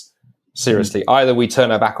arts seriously. Either we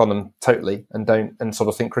turn our back on them totally and sort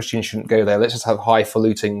of think Christians shouldn't go there. Let's just have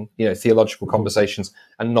highfalutin, theological conversations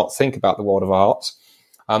and not think about the world of art.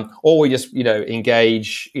 Or we just,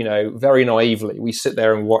 engage, very naively. We sit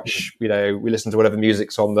there and watch, we listen to whatever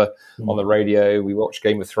music's on the radio. We watch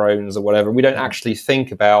Game of Thrones or whatever. We don't actually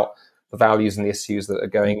think about the values and the issues that are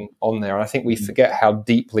going on there. And I think we forget how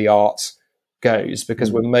deeply art goes,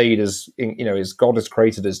 because we're made as God has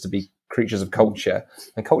created us to be creatures of culture,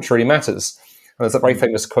 and culture really matters. And there's a very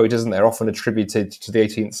famous quote, isn't there, often attributed to the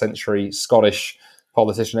 18th century Scottish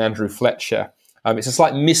politician Andrew Fletcher. It's a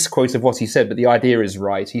slight misquote of what he said, but the idea is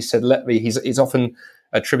right. He said, he's often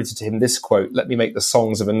attributed to him this quote, "Let me make the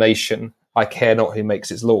songs of a nation. I care not who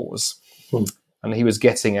makes its laws." And he was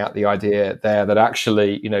getting at the idea there that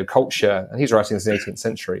actually, culture, and he's writing this in the 18th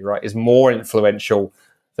century, right, is more influential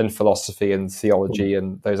than philosophy and theology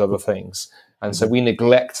and those other things. And so we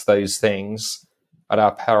neglect those things at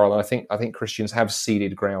our peril. And I think Christians have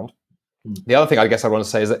ceded ground. The other thing I guess I want to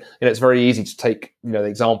say is that it's very easy to take the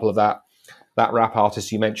example of that rap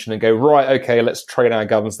artist you mentioned and go, right, okay, let's train our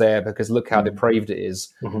guns there because look how depraved it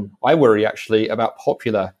is. I worry actually about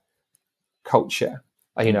popular culture.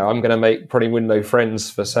 I'm going to probably win no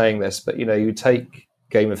friends for saying this, but you take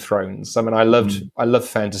Game of Thrones. I mean, I love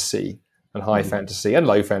fantasy and high fantasy and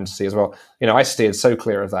low fantasy as well. I steered so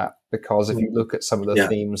clear of that because if you look at some of the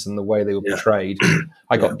themes and the way they were portrayed,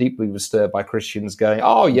 I got deeply disturbed by Christians going,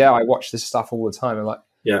 "Oh yeah, I watch this stuff all the time." I'm like,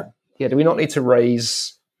 do we not need to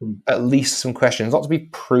raise at least some questions, not to be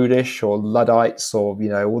prudish or Luddites or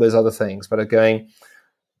all those other things, but are going,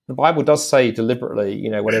 the Bible does say deliberately,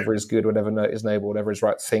 whatever is good, whatever is noble, whatever is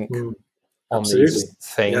right, think on these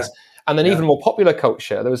things. And then even more popular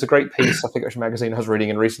culture, there was a great piece I think Magazine I was reading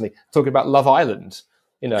in recently talking about Love Island.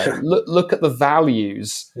 Look at the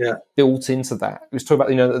values built into that. We was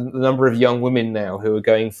talking about the number of young women now who are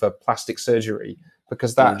going for plastic surgery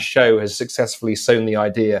because that show has successfully sown the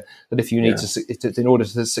idea that if you need to, in order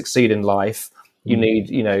to succeed in life, you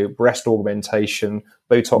need breast augmentation,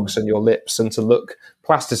 Botox in your lips, and to look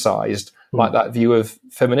plasticized, like that view of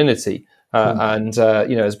femininity. And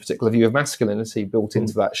there's a particular view of masculinity built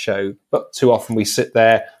into that show. But too often we sit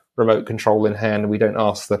there, remote control in hand, and we don't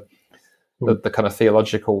ask the kind of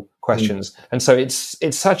theological questions. And so it's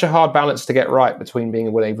such a hard balance to get right between being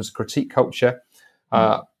able to critique culture,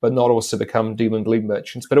 but not also become doom and gloom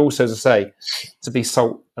merchants, but also, as I say, to be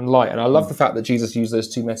salt and light. And I love the fact that Jesus used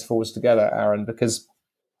those two metaphors together, Aaron, because,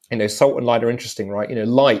 salt and light are interesting, right?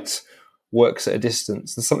 Light works at a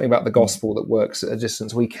distance. There's something about the gospel that works at a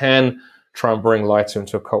distance. We can try and bring light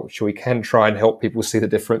into a culture. We can try and help people see the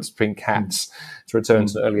difference between cats, to return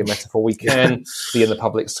to an earlier metaphor. We can be in the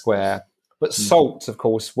public square. But salt, of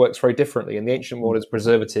course, works very differently. In the ancient world, it's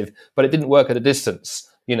preservative, but it didn't work at a distance.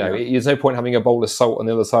 There's no point having a bowl of salt on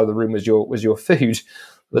the other side of the room was your food.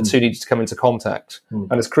 The two needed to come into contact.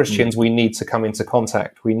 And as Christians, we need to come into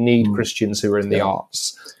contact. We need Christians who are in the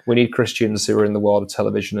arts. We need Christians who are in the world of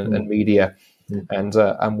television and media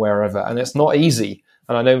and wherever. And it's not easy.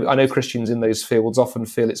 And I know Christians in those fields often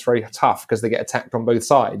feel it's very tough because they get attacked on both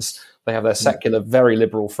sides. They have their secular, very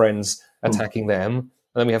liberal friends attacking them.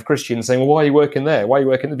 And then we have Christians saying, well, why are you working there? Why are you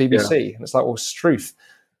working at the BBC? Yeah. And it's like, well, it's truth.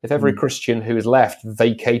 If every Christian who is left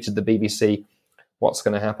vacated the BBC, what's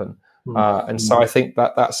going to happen? So I think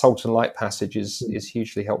that salt and light passage is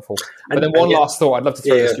hugely helpful. But then one last thought, I'd love to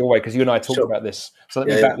throw this your way, because you and I talked about this. So let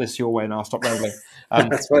me back this your way and I'll stop rambling.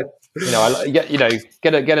 That's fine.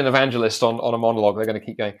 Get an evangelist on a monologue. They're going to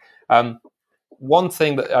keep going. One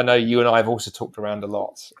thing that I know you and I have also talked around a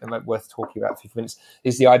lot, and worth talking about for a few minutes,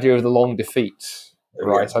 is the idea of the long defeat.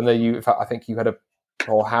 Right? I know you. In fact, I think you had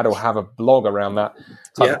have a blog around that.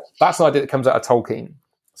 So that's an idea that comes out of Tolkien.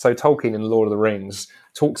 So Tolkien in Lord of the Rings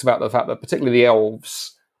talks about the fact that particularly the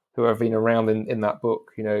elves, who have been around in that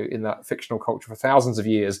book, in that fictional culture for thousands of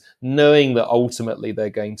years, knowing that ultimately they're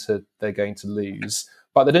going to lose,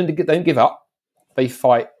 but they don't give up. They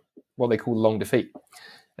fight what they call long defeat.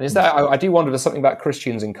 And is that I do wonder, there's something about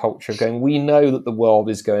Christians in culture going, we know that the world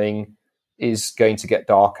is going to get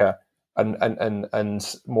darker and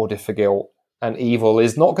more difficult, and evil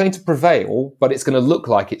is not going to prevail, but it's going to look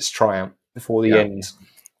like it's triumph before the end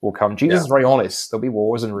will come. Jesus is very honest. There'll be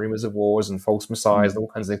wars and rumors of wars and false messiahs and all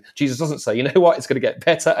kinds of things. Jesus doesn't say, you know what, it's going to get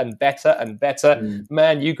better and better and better.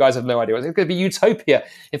 Man, you guys have no idea. It's going to be utopia.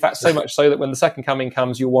 In fact, so much so that when the second coming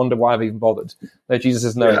comes, you'll wonder why I've even bothered. No, Jesus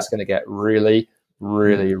says, no, it's going to get really,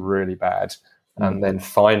 really, really bad. And then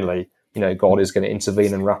finally, God is going to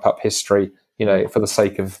intervene and wrap up history, for the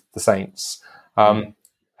sake of the saints.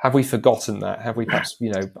 Have we forgotten that? Have we perhaps,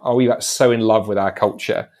 are we perhaps so in love with our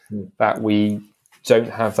culture that we don't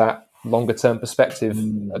have that longer term perspective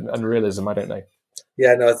and realism? I don't know.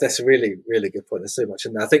 Yeah, no, that's a really, really good point. There's so much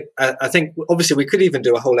in there. I think obviously we could even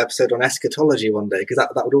do a whole episode on eschatology one day, because that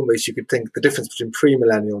would almost, you could think the difference between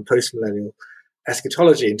premillennial and postmillennial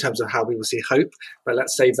eschatology in terms of how we will see hope. But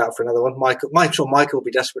let's save that for another one. I'm sure Michael will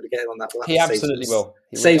be desperate to get in on that. He absolutely will.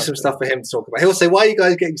 Save some stuff for him to talk about. He'll say, why are you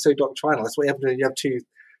guys getting so doctrinal? That's what you have to do. You have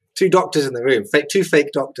two doctors in the room, two fake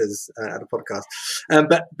doctors at a podcast.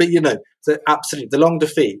 But so absolutely, the long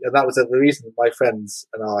defeat, and that was the reason that my friends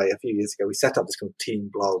and I, a few years ago, we set up this kind of team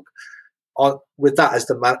blog with that as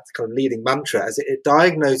the kind of leading mantra, as it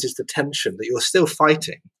diagnoses the tension that you're still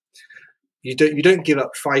fighting. You don't give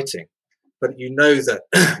up fighting, but you know that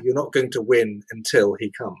you're not going to win until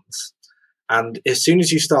he comes. And as soon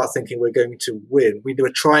as you start thinking we're going to win,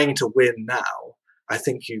 we're trying to win now, I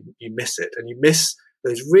think you miss it, and you miss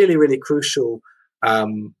those really, really crucial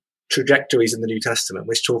trajectories in the New Testament,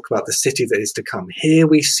 which talk about the city that is to come. Here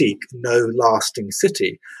we seek no lasting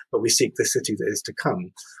city, but we seek the city that is to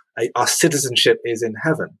come. Our citizenship is in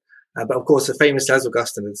heaven. But of course, the famous as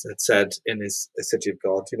Augustine had said in his City of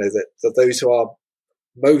God, that those who are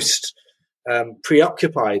most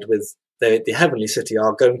preoccupied with the heavenly city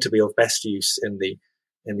are going to be of best use in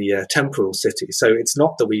the temporal city. So it's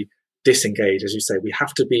not that we disengage, as you say. We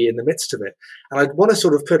have to be in the midst of it. And I'd want to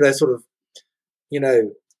sort of put a sort of,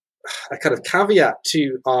 a kind of caveat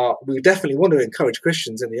to we definitely want to encourage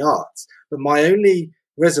Christians in the arts. But my only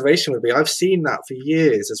reservation would be, I've seen that for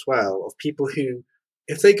years as well, of people who,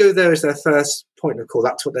 if they go there as their first point of call,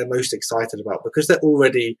 that's what they're most excited about, because they're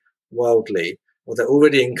already worldly, or they're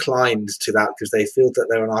already inclined to that because they feel that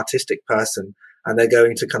they're an artistic person, and they're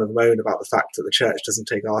going to kind of moan about the fact that the church doesn't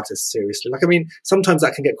take artists seriously. Sometimes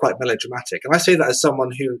that can get quite melodramatic. And I say that as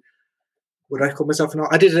someone who would I call myself an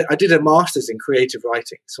art? I did a master's in creative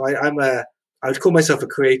writing, so I would call myself a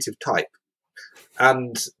creative type,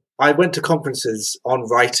 and I went to conferences on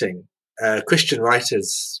writing, Christian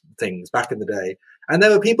writers things back in the day, and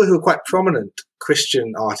there were people who were quite prominent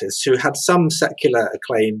Christian artists who had some secular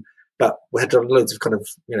acclaim, but had done loads of kind of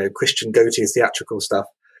Christian go-to theatrical stuff.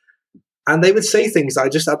 And they would say things I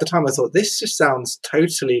just, at the time, I thought, this just sounds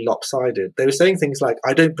totally lopsided. They were saying things like,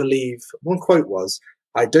 one quote was,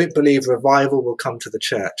 I don't believe revival will come to the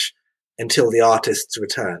church until the artists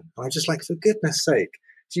return. And I was just like, for goodness sake,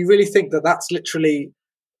 do you really think that that's literally,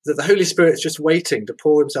 that the Holy Spirit's just waiting to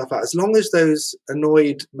pour himself out? As long as those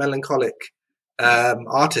annoyed, melancholic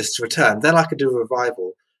artists return, then I could do a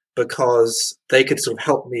revival, because they could sort of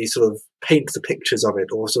help me sort of paint the pictures of it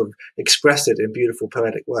or sort of express it in beautiful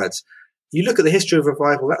poetic words. You look at the history of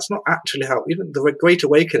revival, that's not actually how, even the Great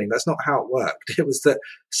Awakening, that's not how it worked. It was that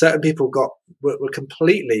certain people were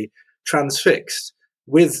completely transfixed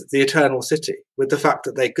with the eternal city, with the fact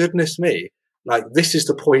that goodness me, like, this is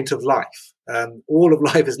the point of life. All of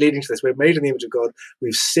life is leading to this. We're made in the image of God.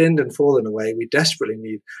 We've sinned and fallen away. We desperately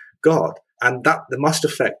need God. And that must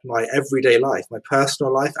affect my everyday life, my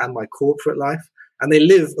personal life and my corporate life. And they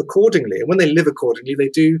live accordingly. And when they live accordingly, they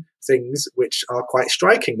do things which are quite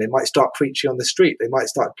striking. They might start preaching on the street. They might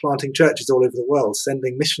start planting churches all over the world,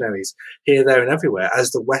 sending missionaries here, there, and everywhere,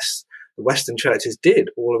 as the Western churches did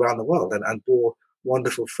all around the world, and bore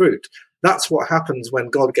wonderful fruit. That's what happens when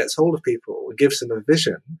God gets hold of people and gives them a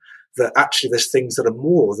vision that actually there's things that are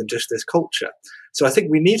more than just this culture. So I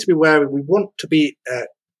think we need to be aware, we want to be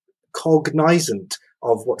cognizant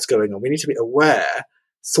of what's going on. We need to be aware,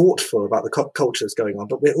 thoughtful about the culture that's going on,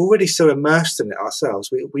 but we're already so immersed in it ourselves.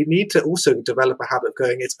 We need to also develop a habit of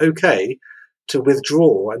going, it's okay to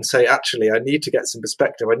withdraw and say, actually, I need to get some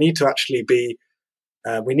perspective. I need to actually be,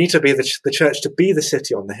 we need to be the church, to be the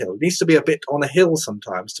city on the hill. It needs to be a bit on a hill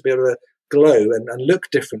sometimes to be able to glow and look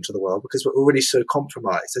different to the world, because we're already so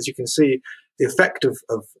compromised. As you can see, the effect of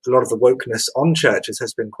a lot of the wokeness on churches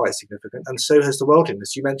has been quite significant, and so has the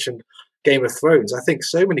worldliness. You mentioned Game of Thrones. I think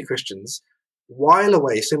so many Christians while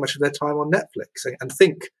away so much of their time on Netflix, and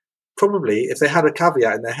think probably, if they had a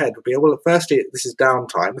caveat in their head, would be, well, firstly, this is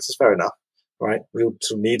downtime. This is fair enough, right? We would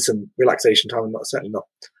sort of need some relaxation time, and certainly not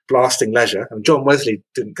blasting leisure. And John Wesley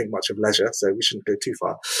didn't think much of leisure, so we shouldn't go too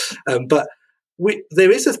far. But there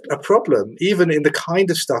is a problem, even in the kind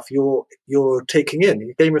of stuff you're taking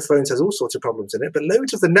in. Game of Thrones has all sorts of problems in it, but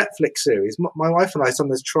loads of the Netflix series, my wife and I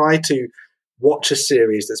sometimes try to watch a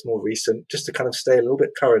series that's more recent, just to kind of stay a little bit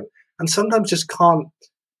current, and sometimes just can't.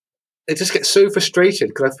 It just gets so frustrated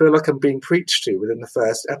because I feel like I'm being preached to within the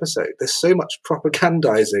first episode. There's so much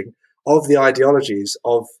propagandizing of the ideologies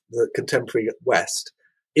of the contemporary West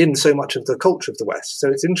in so much of the culture of the West. So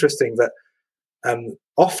it's interesting that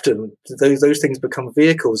often those things become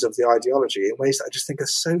vehicles of the ideology in ways that I just think are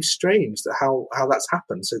so strange, that how that's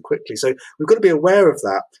happened so quickly. So we've got to be aware of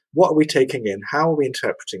that. What are we taking in? How are we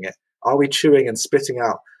interpreting it? Are we chewing and spitting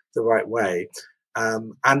out the right way?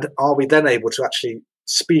 And are we then able to actually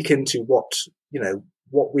speak into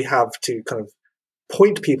what we have to kind of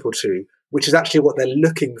point people to, which is actually what they're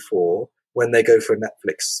looking for when they go for a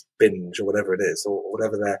Netflix binge or whatever it is, or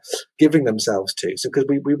whatever they're giving themselves to. So because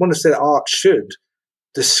we want to say that art should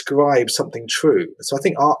describe something true. So I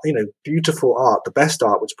think art, beautiful art, the best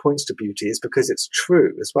art which points to beauty, is because it's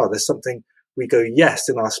true as well. There's something we go yes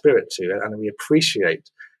in our spirit to, and we appreciate.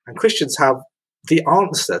 And Christians have the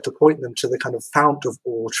answer to point them to the kind of fount of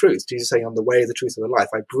all truth. Jesus saying, "I'm the way, the truth, and the life.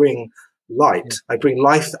 I bring light. I bring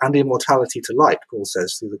life and immortality to light," Paul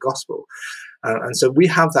says, through the gospel. And so we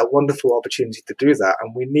have that wonderful opportunity to do that,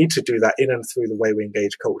 and we need to do that in and through the way we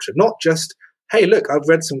engage culture. Not just, hey, look, I've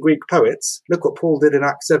read some Greek poets. Look what Paul did in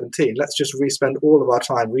Acts 17. Let's just spend all of our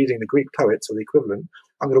time reading the Greek poets, or the equivalent.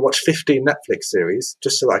 I'm going to watch 15 Netflix series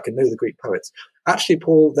just so that I can know the Greek poets. Actually,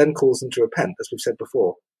 Paul then calls them to repent, as we've said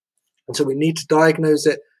before. And so we need to diagnose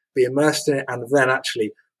it, be immersed in it, and then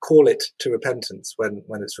actually call it to repentance when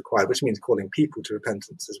it's required, which means calling people to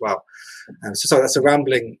repentance as well. So sorry, that's a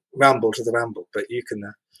ramble to the ramble, but you can.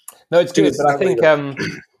 No, it's good. But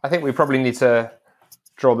I think we probably need to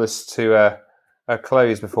draw this to a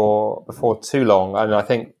close before too long. And I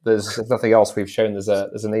think there's nothing else we've shown. There's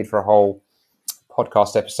a need for a whole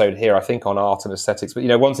podcast episode here, I think, on art and aesthetics. But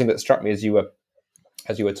one thing that struck me as you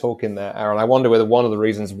were talking there, Aaron, I wonder whether one of the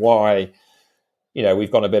reasons why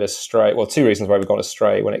we've gone a bit astray. Well, two reasons why we've gone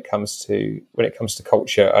astray when it comes to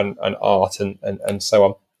culture and art and so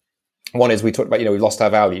on. One is we talked about we've lost our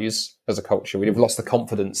values as a culture. We've lost the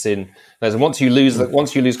confidence in. And once you lose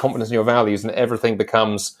confidence in your values and everything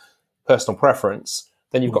becomes personal preference,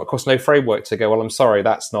 then you've got, of course, no framework to go, well, I'm sorry,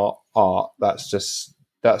 that's not art. That's just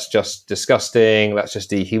disgusting. That's just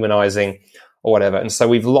dehumanizing or whatever. And so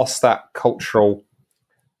we've lost that cultural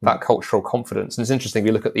confidence. And it's interesting,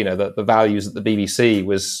 we look at, the values that the BBC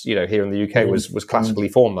was, here in the UK was classically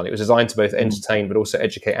formed on. It was designed to both entertain, but also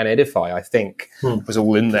educate and edify, I think, was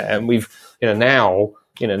all in there. And we've, now,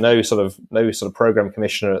 no sort of program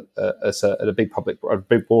commissioner at a big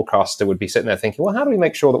big broadcaster would be sitting there thinking, well, how do we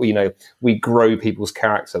make sure that we grow people's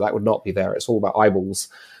character? That would not be there. It's all about eyeballs,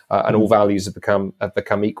 and all values have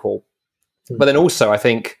become equal. But then also, I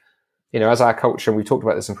think, as our culture, and we've talked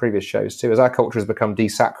about this in previous shows too, as our culture has become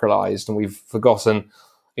desacralized and we've forgotten,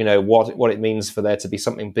 what it means for there to be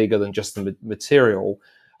something bigger than just the material,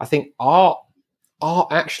 I think art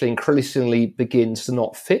actually increasingly begins to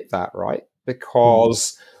not fit that, right?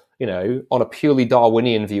 Because, on a purely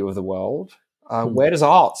Darwinian view of the world, where does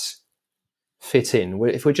art fit in?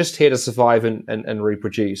 If we're just here to survive and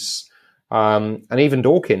reproduce, and even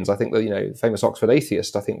Dawkins, I think that, famous Oxford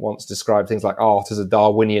atheist, I think once described things like art as a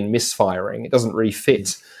Darwinian misfiring. It doesn't really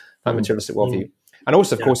fit that materialistic worldview. And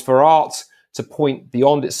also, of course, for art to point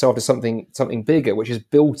beyond itself to something bigger, which is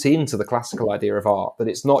built into the classical idea of art, that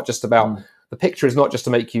it's not just about, the picture is not just to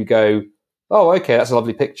make you go, oh, okay, that's a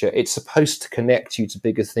lovely picture. It's supposed to connect you to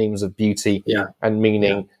bigger themes of beauty and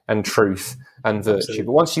meaning and truth and virtue. Absolutely.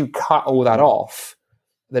 But once you cut all that off,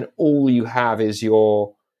 then all you have is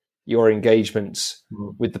your engagement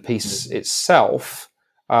with the piece itself.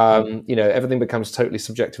 Everything becomes totally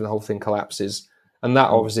subjective and the whole thing collapses. And that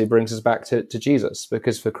obviously brings us back to Jesus,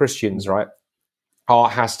 because for Christians, right,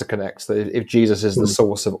 art has to connect. So if Jesus is the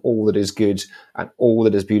source of all that is good and all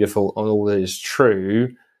that is beautiful and all that is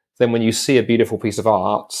true, then when you see a beautiful piece of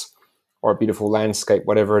art or a beautiful landscape,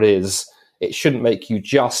 whatever it is, it shouldn't make you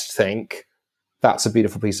just think that's a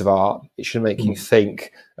beautiful piece of art. It should make you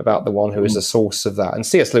think about the one who is the source of that. And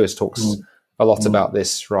C.S. Lewis talks a lot about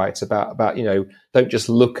this, right? About don't just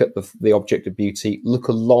look at the object of beauty, look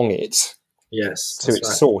along it to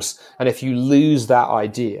its source. And if you lose that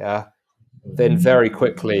idea, then very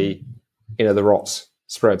quickly, the rot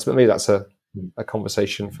spreads. But maybe that's a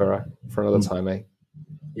conversation for another time, eh?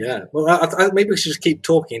 Yeah, well, maybe we should just keep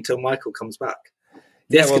talking until Michael comes back.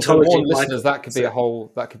 For more listeners, that could be a whole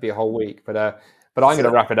week. But I'm going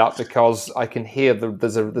to wrap it up because I can hear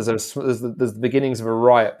there's the beginnings of a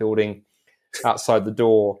riot building outside the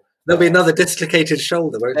door. There'll be another dislocated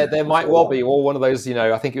shoulder, won't there? There might well be, or one of those.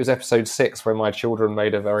 I think it was episode 6 where my children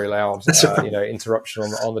made a very loud, interruption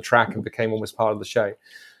on the track and became almost part of the show.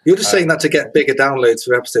 You're just saying that to get bigger downloads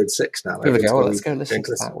for episode 6 now. Let's go listen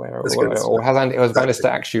to that. Or has Bannister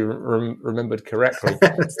actually remembered correctly?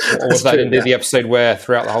 Or was that indeed the episode where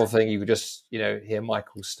throughout the whole thing you could just hear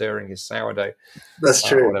Michael stirring his sourdough? That's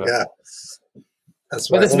true. Yeah,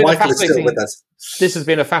 that's right. Michael is still with us. This has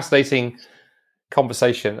been a fascinating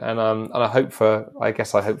conversation, and I hope for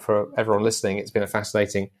everyone listening, it's been a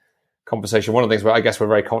fascinating conversation. One of the things I guess we're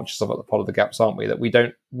very conscious of at the Pod of the Gaps, aren't we? That we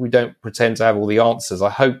don't pretend to have all the answers. I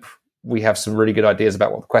hope we have some really good ideas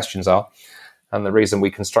about what the questions are, and the reason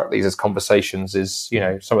we construct these as conversations is,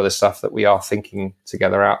 some of the stuff that we are thinking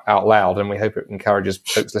together out loud, and we hope it encourages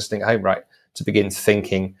folks listening at home, right, to begin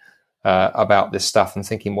thinking about this stuff and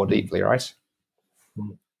thinking more deeply, right?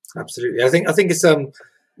 Absolutely. I think it's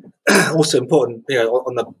also important,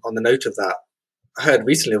 on the note of that. I heard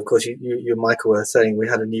recently, of course, you and Michael were saying we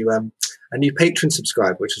had a new patron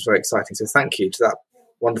subscriber, which was very exciting. So thank you to that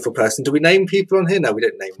wonderful person. Do we name people on here? No, we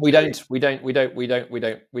don't name. We don't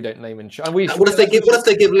name and what if they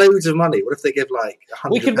give loads of money? What if they give like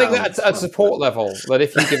 £100? We can make that at support level. That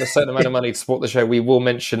if you give a certain amount of money to support the show, we will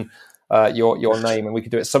mention your name, and we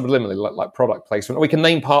could do it subliminally, like product placement. Or we can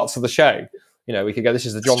name parts of the show. We could go, this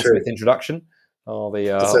is the John Smith introduction, or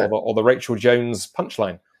the Rachel Jones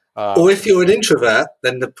punchline. Or if you're an introvert,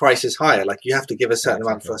 then the price is higher. Like you have to give a certain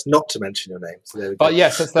amount for us not to mention your name. So but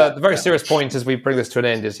yes, it's the very serious point as we bring this to an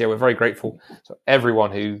end is, we're very grateful to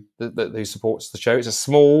everyone who supports the show. It's a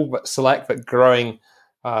small but select but growing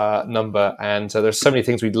number, and there's so many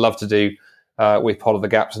things we'd love to do with Pod of the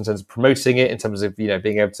Gaps in terms of promoting it, in terms of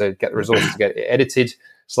being able to get the resources to get it edited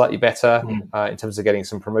slightly better, in terms of getting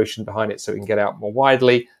some promotion behind it so it can get out more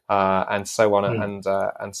widely, and so on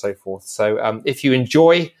and so forth. So if you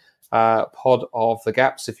enjoy Pod of the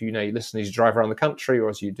Gaps, if you listen as you drive around the country or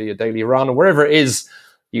as you do your daily run or wherever it is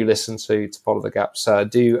you listen to Pod of the Gaps,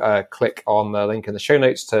 do click on the link in the show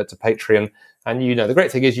notes to Patreon. And the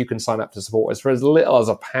great thing is you can sign up to support us for as little as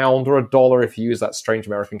 £1 or $1 if you use that strange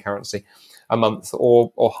American currency a month,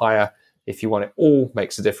 or higher if you want. It all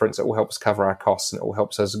makes a difference. It all helps cover our costs, and it all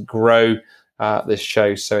helps us grow this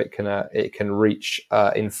show so it can reach,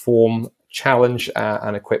 inform, challenge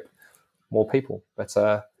and equip more people. But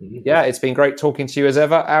yeah, it's been great talking to you as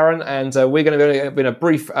ever, Aaron. And we're going to be in a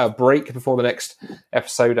brief break before the next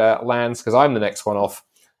episode lands, because I'm the next one off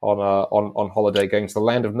on holiday, going to the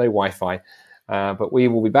land of no Wi-Fi. But we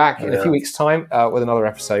will be back in a few weeks' time with another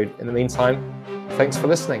episode. In the meantime, thanks for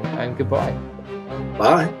listening and goodbye.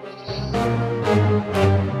 Bye.